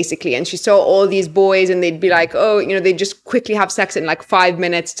break, basically, and she saw all these boys, and they'd be like, oh, you know, they'd just quickly have sex in like 5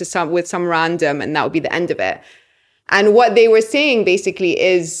 minutes with some random, and that would be the end of it. And what they were saying basically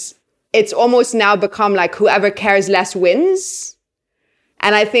is it's almost now become like whoever cares less wins.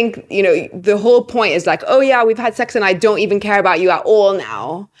 And I think, you know, the whole point is like, oh yeah, we've had sex and I don't even care about you at all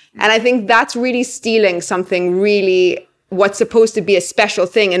now. And I think that's really stealing something really what's supposed to be a special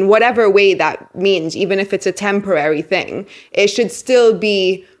thing in whatever way that means, even if it's a temporary thing. It should still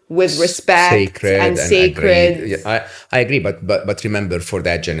be with respect and sacred. Yeah, I agree. But remember, for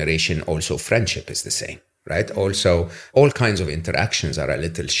that generation, also friendship is the same, right? Also, all kinds of interactions are a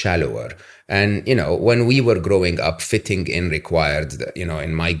little shallower. And, you know, when we were growing up, fitting in required, you know,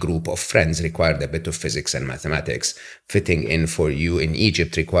 in my group of friends required a bit of physics and mathematics. Fitting in for you in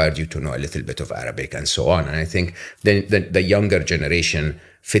Egypt required you to know a little bit of Arabic and so on. And I think the younger generation,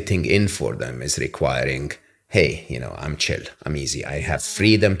 fitting in for them is requiring, hey, you know, I'm chill, I'm easy. I have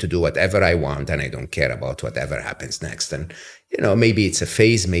freedom to do whatever I want and I don't care about whatever happens next. And, you know, maybe it's a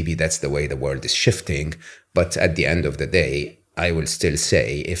phase, maybe that's the way the world is shifting. But at the end of the day, I will still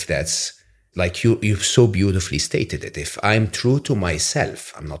say, if that's, like you so beautifully stated it, if I'm true to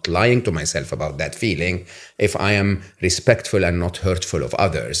myself, I'm not lying to myself about that feeling, if I am respectful and not hurtful of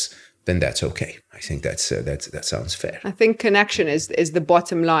others, then that's okay. I think that sounds fair. I think connection is the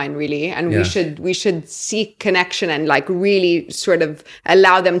bottom line, really, and we should seek connection and like really sort of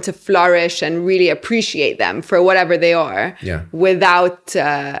allow them to flourish and really appreciate them for whatever they are, without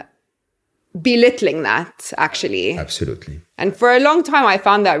belittling that, actually. Absolutely. And for a long time, I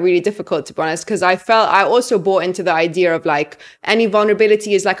found that really difficult, to be honest, because I also bought into the idea of like any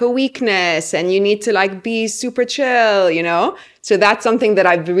vulnerability is like a weakness and you need to like be super chill, you know? So that's something that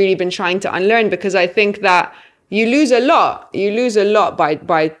I've really been trying to unlearn, because I think that you lose a lot. You lose a lot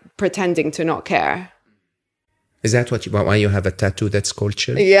by pretending to not care. Is that why you have a tattoo that's called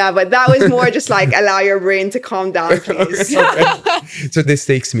chill? Yeah, but that was more just like allow your brain to calm down, please. Okay. So this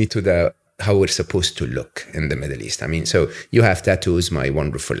takes me to how we're supposed to look in the Middle East. I mean, so you have tattoos. My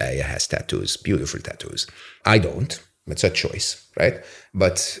wonderful Alya has tattoos, beautiful tattoos. I don't. It's a choice, right?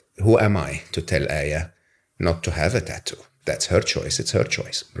 But who am I to tell Alya not to have a tattoo? That's her choice. It's her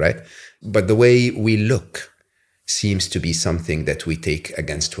choice, right? But the way we look seems to be something that we take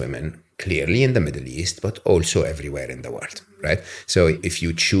against women, clearly in the Middle East, but also everywhere in the world, right? So if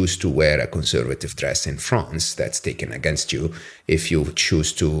you choose to wear a conservative dress in France, that's taken against you. If you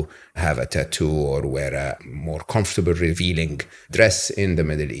choose to have a tattoo or wear a more comfortable, revealing dress in the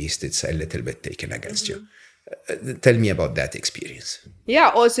Middle East, it's a little bit taken against you. Tell me about that experience. Yeah,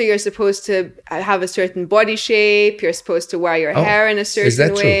 also you're supposed to have a certain body shape. You're supposed to wear your hair in a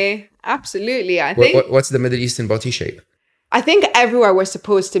certain way. True? Absolutely, I think. What's the Middle Eastern body shape? I think everywhere we're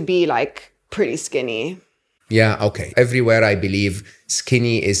supposed to be like pretty skinny. Yeah, okay. Everywhere, I believe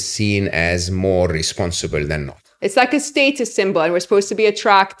skinny is seen as more responsible than not. It's like a status symbol, and we're supposed to be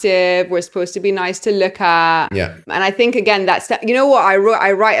attractive. We're supposed to be nice to look at. Yeah. And I think, again, you know what? I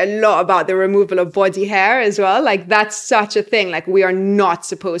write a lot about the removal of body hair as well. Like, that's such a thing. Like, we are not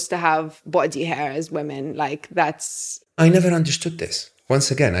supposed to have body hair as women. Like, that's... I never understood this. Once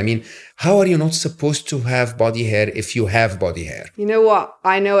again, I mean, how are you not supposed to have body hair if you have body hair? You know what?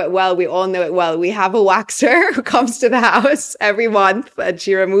 I know it well. We all know it well. We have a waxer who comes to the house every month and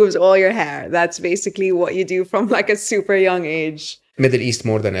she removes all your hair. That's basically what you do from like a super young age. Middle East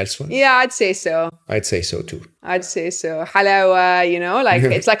more than elsewhere? Yeah, I'd say so. I'd say so too. I'd say so. Halawa, you know, like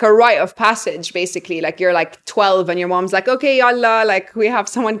it's like a rite of passage, basically. Like you're like 12 and your mom's like, okay, yalla, like we have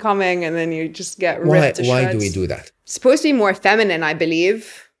someone coming, and then you just get ripped to shreds. Why do we do that? It's supposed to be more feminine, I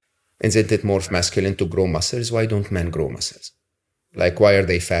believe. Isn't it more masculine to grow muscles? Why don't men grow muscles? Like, why are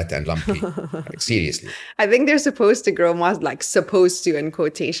they fat and lumpy? Like, seriously. I think they're supposed to grow muscles, like supposed to in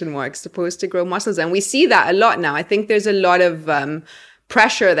quotation marks, supposed to grow muscles. And we see that a lot now. I think there's a lot of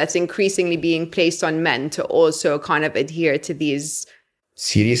pressure that's increasingly being placed on men to also kind of adhere to these.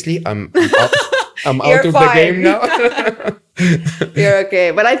 Seriously? I'm out of the game now. You're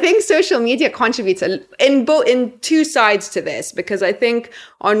okay. But I think social media contributes in two sides to this, because I think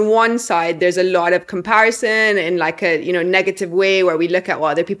on one side, there's a lot of comparison in like a, you know, negative way where we look at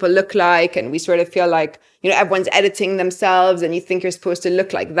what other people look like and we sort of feel like, you know, everyone's editing themselves and you think you're supposed to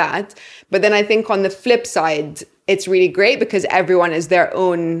look like that. But then I think on the flip side, it's really great because everyone is their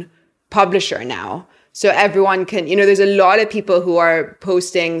own publisher now. So everyone can, there's a lot of people who are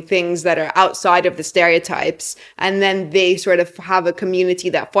posting things that are outside of the stereotypes. And then they sort of have a community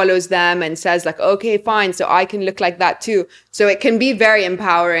that follows them and says like, okay, fine, so I can look like that too. So it can be very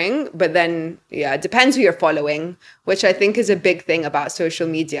empowering, but then, it depends who you're following, which I think is a big thing about social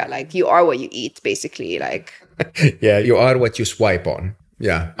media. Like you are what you eat, basically. Like, yeah, you are what you swipe on.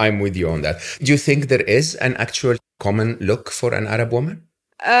 Yeah, I'm with you on that. Do you think there is an actual common look for an Arab woman?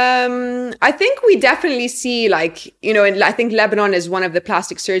 I think we definitely see I think Lebanon is one of the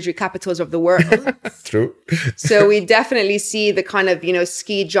plastic surgery capitals of the world. True. So we definitely see the kind of,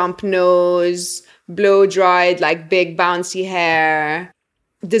 ski jump nose, blow dried, like big bouncy hair,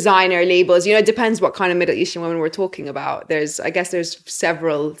 designer labels. It depends what kind of Middle Eastern women we're talking about. I guess there's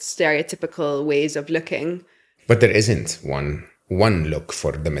several stereotypical ways of looking. But there isn't one look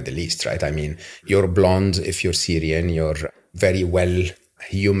for the Middle East, right? I mean, you're blonde if you're Syrian, you're very well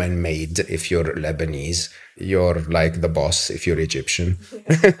human made if you're Lebanese, you're like the boss if you're Egyptian.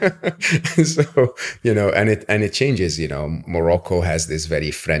 So, and it changes, Morocco has this very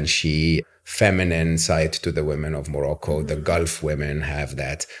Frenchy, feminine side to the women of Morocco. The Gulf women have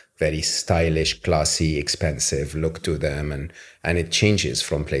that very stylish, classy, expensive look to them. And it changes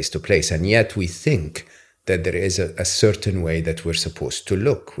from place to place. And yet we think that there is a certain way that we're supposed to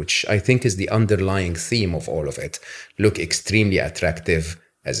look, which I think is the underlying theme of all of it. Look extremely attractive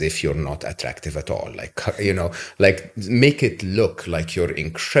as if you're not attractive at all. Like make it look like you're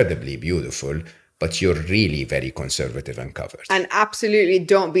incredibly beautiful, but you're really very conservative and covered. And absolutely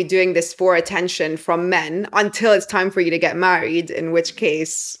don't be doing this for attention from men until it's time for you to get married, in which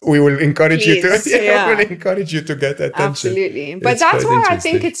case we will encourage you to yeah. We will encourage you to get attention. Absolutely. But that's why I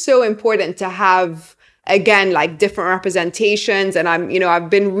think it's so important to have, again, like different representations. And I've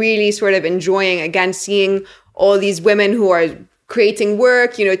been really sort of enjoying, again, seeing all these women who are creating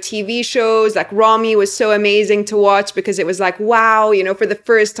work, TV shows. Like Rami was so amazing to watch because it was like, wow, for the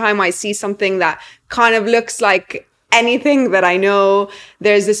first time I see something that kind of looks like anything that I know.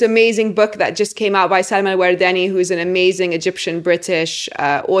 There's this amazing book that just came out by Salma al-Wardani, who's an amazing Egyptian-British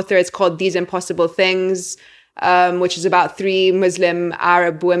author. It's called These Impossible Things. Which is about 3 Muslim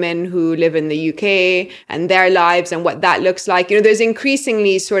Arab women who live in the UK and their lives and what that looks like. There's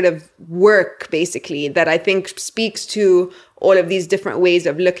increasingly sort of work, basically, that I think speaks to all of these different ways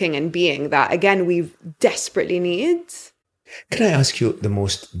of looking and being that, again, we desperately need. Can I ask you the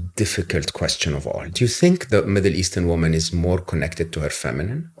most difficult question of all? Do you think the Middle Eastern woman is more connected to her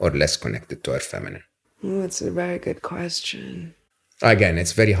feminine or less connected to her feminine? Oh, that's a very good question. Again,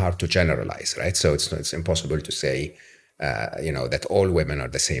 it's very hard to generalize, right? So it's impossible to say, that all women are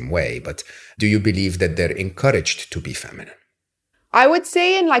the same way. But do you believe that they're encouraged to be feminine? I would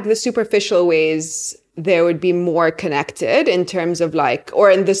say in like the superficial ways, they would be more connected in terms of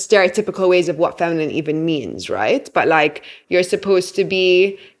or in the stereotypical ways of what feminine even means, right? But you're supposed to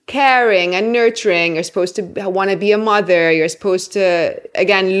be caring and nurturing. You're supposed to want to be a mother. You're supposed to,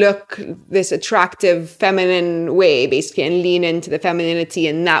 again, look this attractive feminine way, basically, and lean into the femininity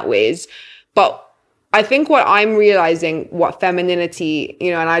in that ways. But I think what I'm realizing, what femininity,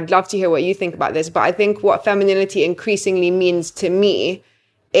 and I'd love to hear what you think about this, but I think what femininity increasingly means to me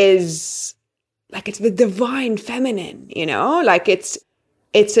is it's the divine feminine,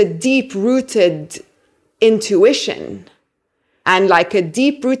 it's a deep-rooted intuition. And a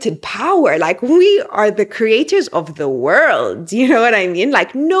deep-rooted power. We are the creators of the world. You know what I mean?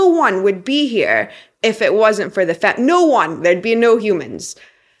 No one would be here if it wasn't for no one. There'd be no humans.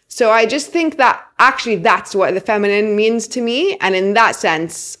 So I just think that actually that's what the feminine means to me. And in that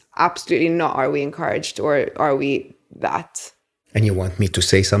sense, absolutely not are we encouraged or are we that. And you want me to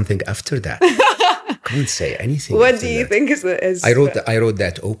say something after that? Can't say anything. What do you think is I wrote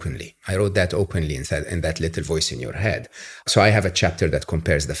that openly. I wrote that openly in that little voice in your head. So I have a chapter that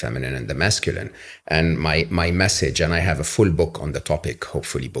compares the feminine and the masculine. And my message, and I have a full book on the topic,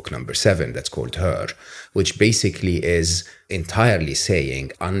 hopefully book number 7, that's called Her, which basically is entirely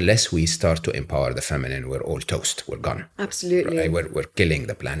saying, unless we start to empower the feminine, we're all toast. We're gone. Absolutely. Right? We're killing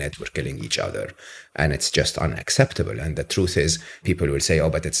the planet. We're killing each other. And it's just unacceptable. And the truth is, people will say, oh,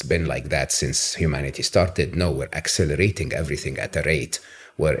 but it's been like that since humanity started. No, we're accelerating everything at a rate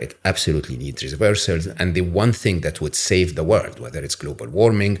where it absolutely needs reversals. And the one thing that would save the world, whether it's global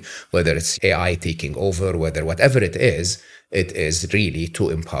warming, whether it's AI taking over, whatever it is really to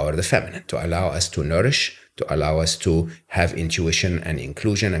empower the feminine, to allow us to nourish, to allow us to have intuition and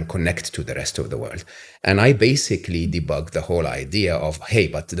inclusion and connect to the rest of the world. And I basically debugged the whole idea of, hey,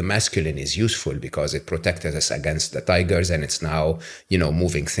 but the masculine is useful because it protected us against the tigers and it's now,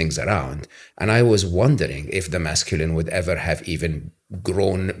 moving things around. And I was wondering if the masculine would ever have even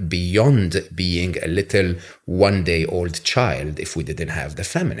grown beyond being a little one-day-old child if we didn't have the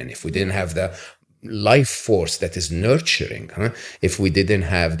feminine, if we didn't have the life force that is nurturing, if we didn't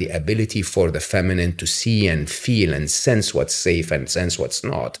have the ability for the feminine to see and feel and sense what's safe and sense what's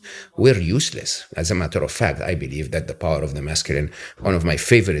not, we're useless. As a matter of fact, I believe that the power of the masculine, one of my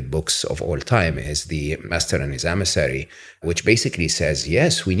favorite books of all time is The Master and His Emissary, which basically says,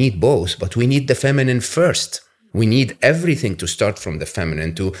 yes, we need both, but we need the feminine first. We need everything to start from the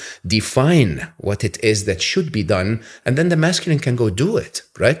feminine to define what it is that should be done, and then the masculine can go do it,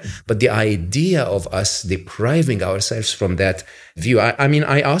 right? But the idea of us depriving ourselves from that view,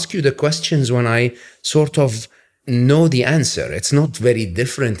 I ask you the questions when I sort of know the answer. It's not very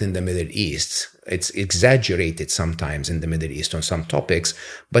different in the Middle East. It's exaggerated sometimes in the Middle East on some topics.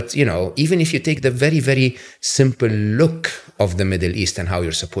 But, even if you take the very, very simple look of the Middle East and how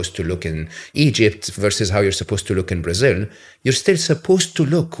you're supposed to look in Egypt versus how you're supposed to look in Brazil, you're still supposed to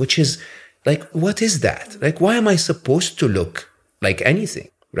look, which is like, what is that? Like, why am I supposed to look like anything,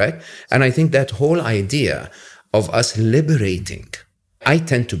 right? And I think that whole idea of us liberating, I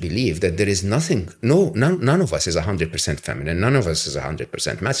tend to believe that there is none of us is 100% feminine. None of us is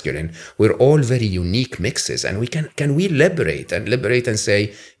 100% masculine. We're all very unique mixes. And can we liberate and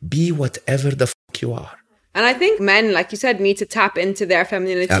say, be whatever the fuck you are. And I think men, like you said, need to tap into their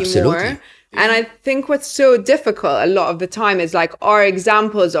femininity Absolutely. more. And I think what's so difficult a lot of the time is like our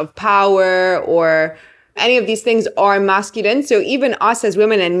examples of power or any of these things are masculine. So even us as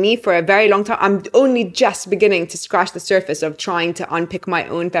women and me for a very long time, I'm only just beginning to scratch the surface of trying to unpick my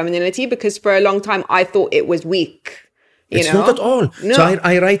own femininity, because for a long time I thought it was weak. It's not at all. No. So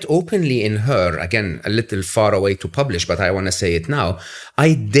I write openly in Her, again, a little far away to publish, but I want to say it now.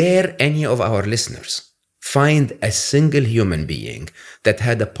 I dare any of our listeners find a single human being that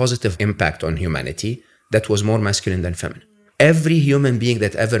had a positive impact on humanity that was more masculine than feminine. Every human being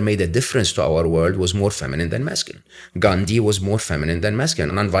that ever made a difference to our world was more feminine than masculine. Gandhi was more feminine than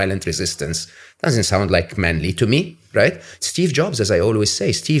masculine. Nonviolent resistance doesn't sound like manly to me, right? Steve Jobs, as I always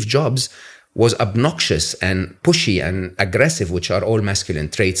say, Steve Jobs was obnoxious and pushy and aggressive, which are all masculine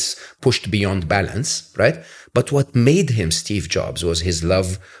traits pushed beyond balance, right? But what made him Steve Jobs was his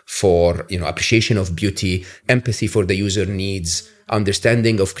love for, appreciation of beauty, empathy for the user needs,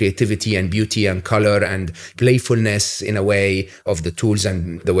 understanding of creativity and beauty and color and playfulness in a way of the tools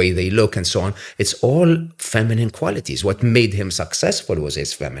and the way they look and so on. It's all feminine qualities. What made him successful was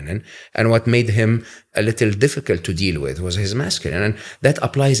his feminine, and what made him a little difficult to deal with was his masculine. And that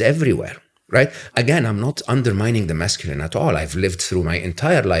applies everywhere. Right? Again, I'm not undermining the masculine at all. I've lived through my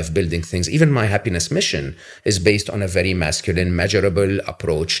entire life building things. Even my happiness mission is based on a very masculine, measurable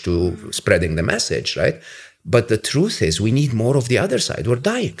approach to spreading the message, right? But the truth is, we need more of the other side. We're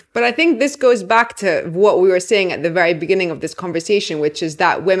dying. But I think this goes back to what we were saying at the very beginning of this conversation, which is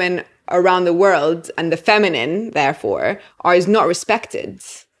that women around the world and the feminine, therefore, is not respected.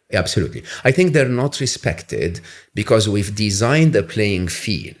 Absolutely. I think they're not respected because we've designed a playing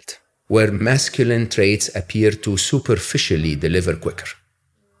field where masculine traits appear to superficially deliver quicker.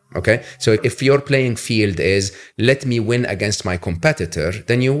 Okay? So if your playing field is, let me win against my competitor,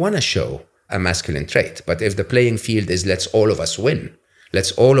 then you want to show a masculine trait. But if the playing field is, let's all of us win,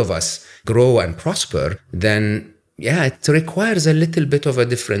 let's all of us grow and prosper, then it requires a little bit of a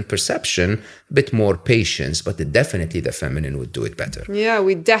different perception, a bit more patience, but definitely the feminine would do it better. Yeah,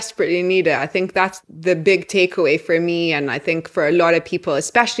 we desperately need it. I think that's the big takeaway for me. And I think for a lot of people,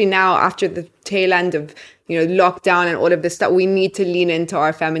 especially now after the tail end of, lockdown and all of this stuff, we need to lean into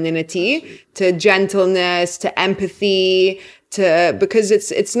our femininity, to gentleness, to empathy, because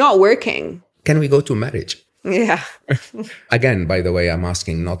it's not working. Can we go to marriage? Yeah. Again, by the way, I'm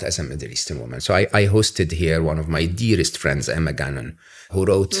asking not as a Middle Eastern woman. So I hosted here one of my dearest friends, Emma Gannon, who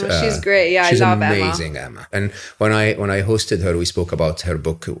wrote... she's great. Yeah, she's I love amazing, Emma. And when I hosted her, we spoke about her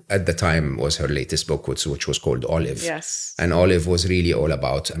book. At the time was her latest book, which was called Olive. Yes. And Olive was really all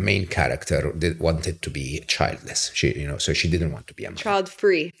about a main character that wanted to be childless. So she didn't want to be a mother.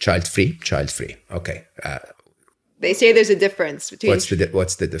 Child-free. Child-free. Okay. They say there's a difference between... What's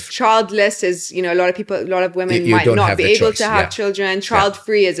the difference? Childless is, a lot of women might not be able to have children.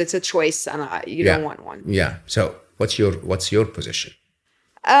 Child-free is it's a choice, and you don't want one. Yeah. So what's your position?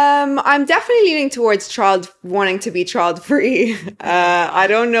 I'm definitely leaning towards wanting to be child-free. I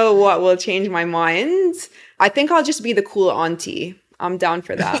don't know what will change my mind. I think I'll just be the cool auntie. I'm down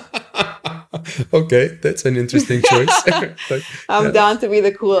for that. Okay, that's an interesting choice. Like, I'm down to be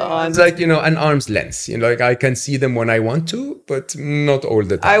the cool aunt. it's like, an arm's length. Like I can see them when I want to, but not all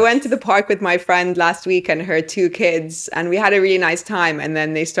the time. I went to the park with my friend last week and her 2 kids, and we had a really nice time. And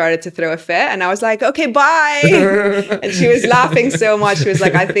then they started to throw a fit, and I was like, "Okay, bye." And she was laughing so much. She was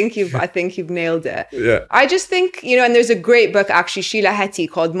like, I think you've nailed it." Yeah. I just think, and there's a great book, actually, Sheila Heti,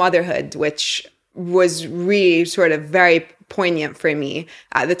 called Motherhood, which was really sort of very poignant for me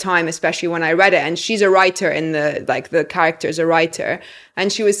at the time, especially when I read it. And she's a writer the character's a writer.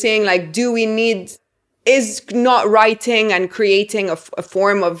 And she was saying, like, is not writing and creating a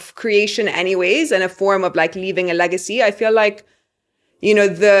form of creation anyways, and a form of like leaving a legacy? I feel like,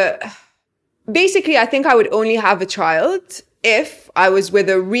 basically, I think I would only have a child if I was with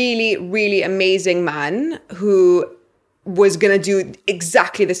a really, really amazing man who was going to do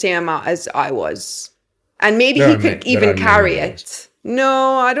exactly the same amount as I was. And maybe he could even carry it.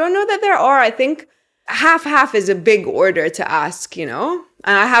 No, I don't know that there are. I think half is a big order to ask, And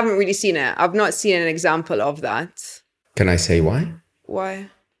I haven't really seen it. I've not seen an example of that. Can I say why?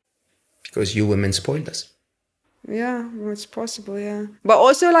 Why? Because you women spoiled us. Yeah, it's possible, yeah. But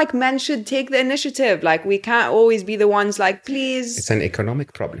also, like, men should take the initiative. Like, we can't always be the ones like, please. It's an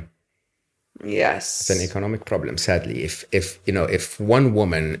economic problem. Yes. It's an economic problem, sadly. If one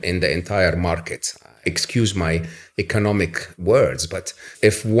woman in the entire market, excuse my economic words, but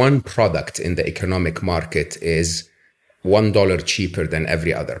if one product in the economic market is $1 cheaper than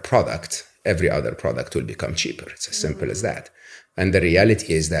every other product will become cheaper. It's as simple as that. And the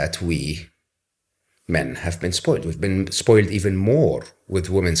reality is that we men have been spoiled. We've been spoiled even more with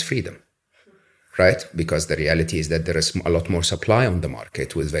women's freedom, right? Because the reality is that there is a lot more supply on the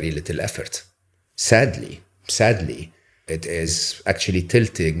market with very little effort. Sadly, it is actually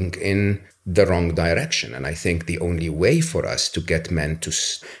tilting in the wrong direction. And I think the only way for us to get men to...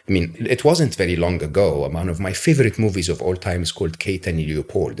 it wasn't very long ago. One of my favorite movies of all time is called Kate and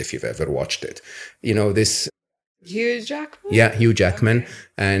Leopold, if you've ever watched it. This... Hugh Jackman? Yeah, Hugh Jackman.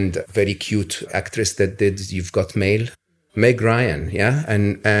 And very cute actress that did You've Got Mail. Meg Ryan, yeah?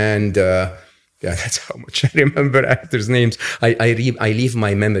 And yeah, that's how much I remember actors' names. I leave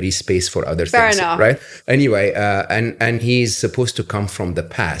my memory space for other things, enough. Right? Anyway, and he's supposed to come from the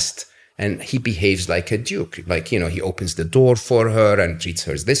past, and he behaves like a duke. Like, he opens the door for her and treats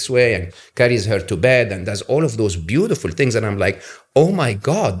her this way and carries her to bed and does all of those beautiful things. And I'm like, oh my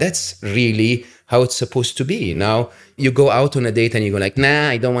God, that's really how it's supposed to be. Now, you go out on a date and you go like, nah,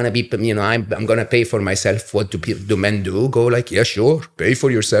 I don't want to be, I'm going to pay for myself. What do men do? Go like, yeah, sure, pay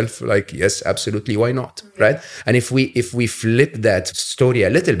for yourself. Like, yes, absolutely, why not, right? And if we flip that story a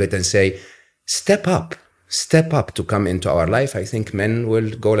little bit and say, step up to come into our life, I think men will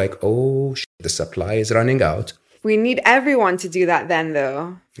go like, oh, the supply is running out. We need everyone to do that then,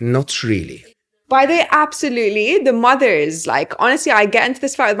 though. Not really. By the way, absolutely. The mothers, like, honestly, I get into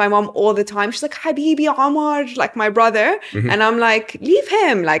this fight with my mom all the time. She's like, Habibi Omar, like my brother. Mm-hmm. And I'm like, leave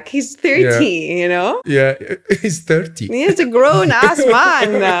him. Like, he's 30, Yeah, he's 30. He's a grown-ass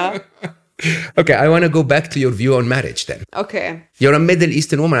man. Okay, I want to go back to your view on marriage then. Okay. You're a Middle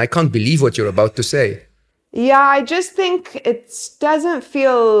Eastern woman. I can't believe what you're about to say. Yeah, I just think it doesn't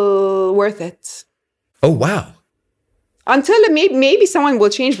feel worth it. Oh, wow. Until maybe someone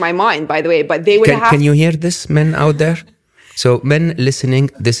will change my mind, by the way, but they would have... Can you hear this, men out there? So, men listening,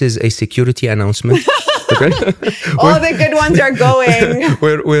 this is a security announcement. Okay? All the good ones are going.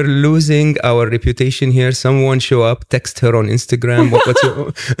 We're losing our reputation here. Someone show up, text her on Instagram. What's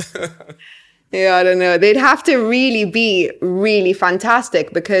your... Yeah, I don't know. They'd have to really be really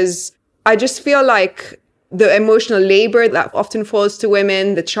fantastic, because I just feel like the emotional labor that often falls to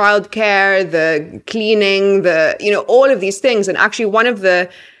women, the childcare, the cleaning, all of these things. And actually, one of the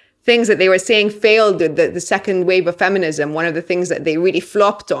things that they were saying failed the second wave of feminism, one of the things that they really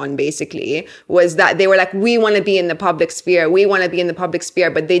flopped on, basically, was that they were like, we want to be in the public sphere. We want to be in the public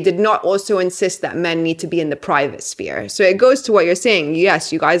sphere. But they did not also insist that men need to be in the private sphere. So it goes to what you're saying.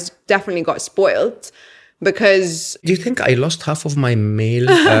 Yes, you guys definitely got spoiled, because... Do you think I lost half of my male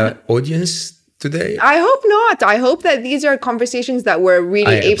audience today? I hope not. I hope that these are conversations that we're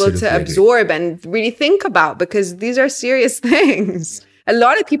really able to absorb and really think about, because these are serious things. A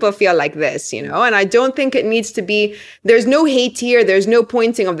lot of people feel like this, and I don't think it needs to be, there's no hate here. There's no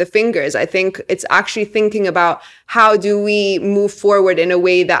pointing of the fingers. I think it's actually thinking about how do we move forward in a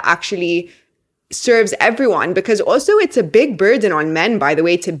way that actually serves everyone, because also it's a big burden on men, by the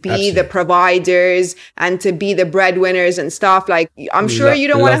way, to be Absolutely. The providers and to be the breadwinners and stuff. Like, I'm sure you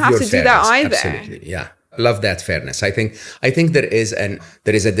don't want to have to do that either. Absolutely, yeah. love that fairness. I think there is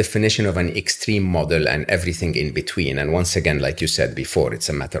a definition of an extreme model and everything in between. And once again, like you said before, it's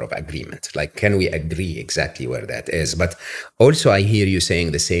a matter of agreement. Like, can we agree exactly where that is? But also I hear you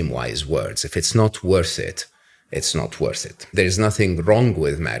saying the same wise words. If it's not worth it, it's not worth it. There is nothing wrong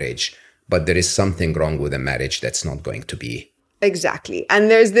with marriage, but there is something wrong with a marriage that's not going to be. Exactly. And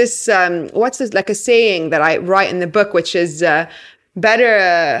there's this, what's this, like a saying that I write in the book, which is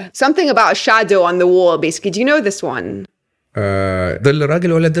better, something about a shadow on the wall, basically. Do you know this one? ظل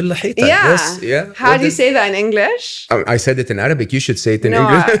راجل ولا ظل حيطة. Yeah. Yes, How do you say that in English? I said it in Arabic. You should say it in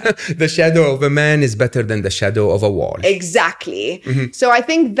English. The shadow of a man is better than the shadow of a wall. Exactly. Mm-hmm. So I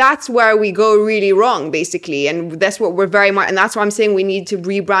think that's where we go really wrong, basically. And that's what we're very much, and that's why I'm saying we need to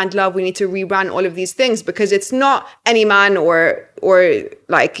rebrand love. We need to rebrand all of these things, because it's not any man or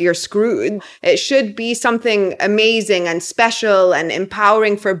like you're screwed. It should be something amazing and special and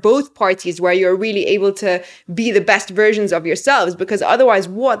empowering for both parties, where you're really able to be the best versions of yourselves, because otherwise,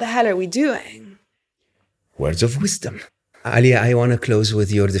 what the hell are we doing? Words of wisdom. Alya, I want to close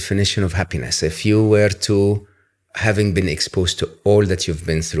with your definition of happiness. If you were to, having been exposed to all that you've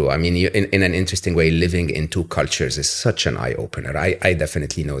been through, I mean, you, in an interesting way, living in two cultures is such an eye-opener. I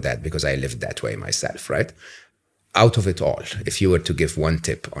definitely know that because I lived that way myself, right? Out of it all, if you were to give one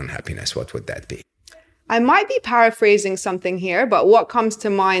tip on happiness, what would that be? I might be paraphrasing something here, but what comes to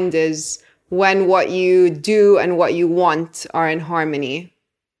mind is when what you do and what you want are in harmony.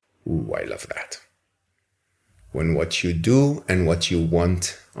 Ooh, I love that. When what you do and what you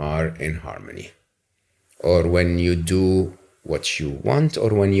want are in harmony. Or when you do what you want, or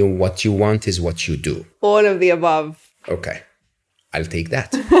when what you want is what you do. All of the above. Okay. I'll take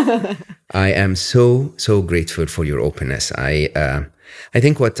that. I am so grateful for your openness. I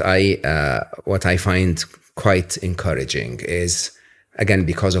think what I find quite encouraging is, again,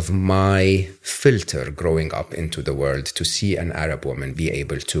 because of my filter growing up into the world, to see an Arab woman be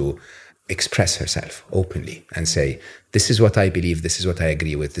able to express herself openly and say, this is what I believe, this is what I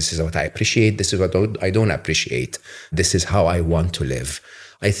agree with, this is what I appreciate, this is what I don't appreciate, this is how I want to live,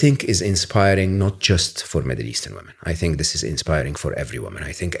 I think is inspiring, not just for Middle Eastern women. I think this is inspiring for every woman.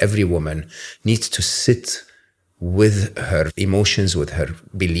 I think every woman needs to sit with her emotions, with her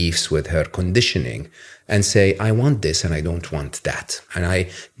beliefs, with her conditioning, and say, I want this and I don't want that. And I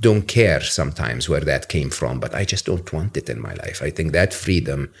don't care sometimes where that came from, but I just don't want it in my life. I think that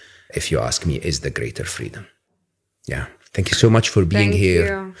freedom, if you ask me, is the greater freedom. Yeah. Thank you so much for being here.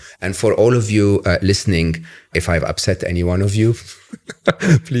 You. And for all of you listening, if I've upset any one of you,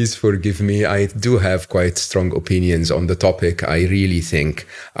 please forgive me. I do have quite strong opinions on the topic. I really think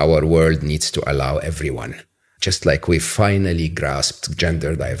our world needs to allow everyone. Just like we finally grasped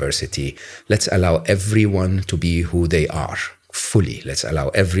gender diversity, let's allow everyone to be who they are fully. Let's allow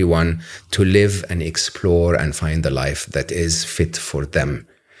everyone to live and explore and find the life that is fit for them.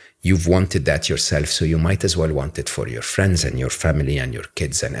 You've wanted that yourself, so you might as well want it for your friends and your family and your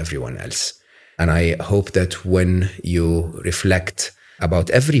kids and everyone else. And I hope that when you reflect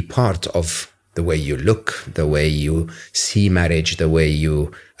about every part of the way you look, the way you see marriage, the way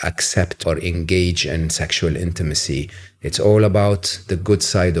you accept or engage in sexual intimacy, it's all about the good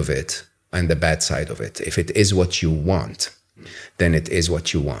side of it and the bad side of it. If it is what you want, then it is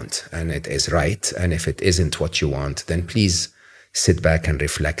what you want and it is right. And if it isn't what you want, then please sit back and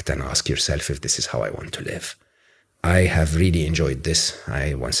reflect and ask yourself if this is how I want to live. I have really enjoyed this.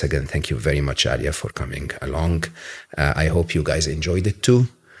 I once again thank you very much, Alya, for coming along. I hope you guys enjoyed it too.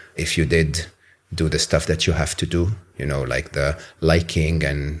 If you did, do the stuff that you have to do, you know, like the liking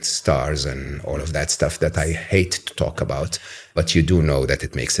and stars and all of that stuff that I hate to talk about, but you do know that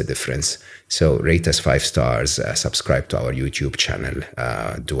it makes a difference. So rate us 5 stars, subscribe to our YouTube channel,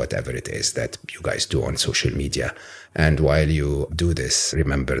 do whatever it is that you guys do on social media. And while you do this,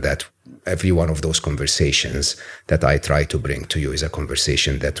 remember that every one of those conversations that I try to bring to you is a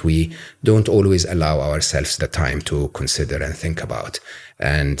conversation that we don't always allow ourselves the time to consider and think about.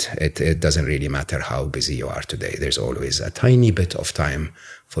 And it doesn't really matter how busy you are today. There's always a tiny bit of time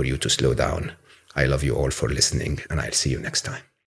for you to slow down. I love you all for listening, and I'll see you next time.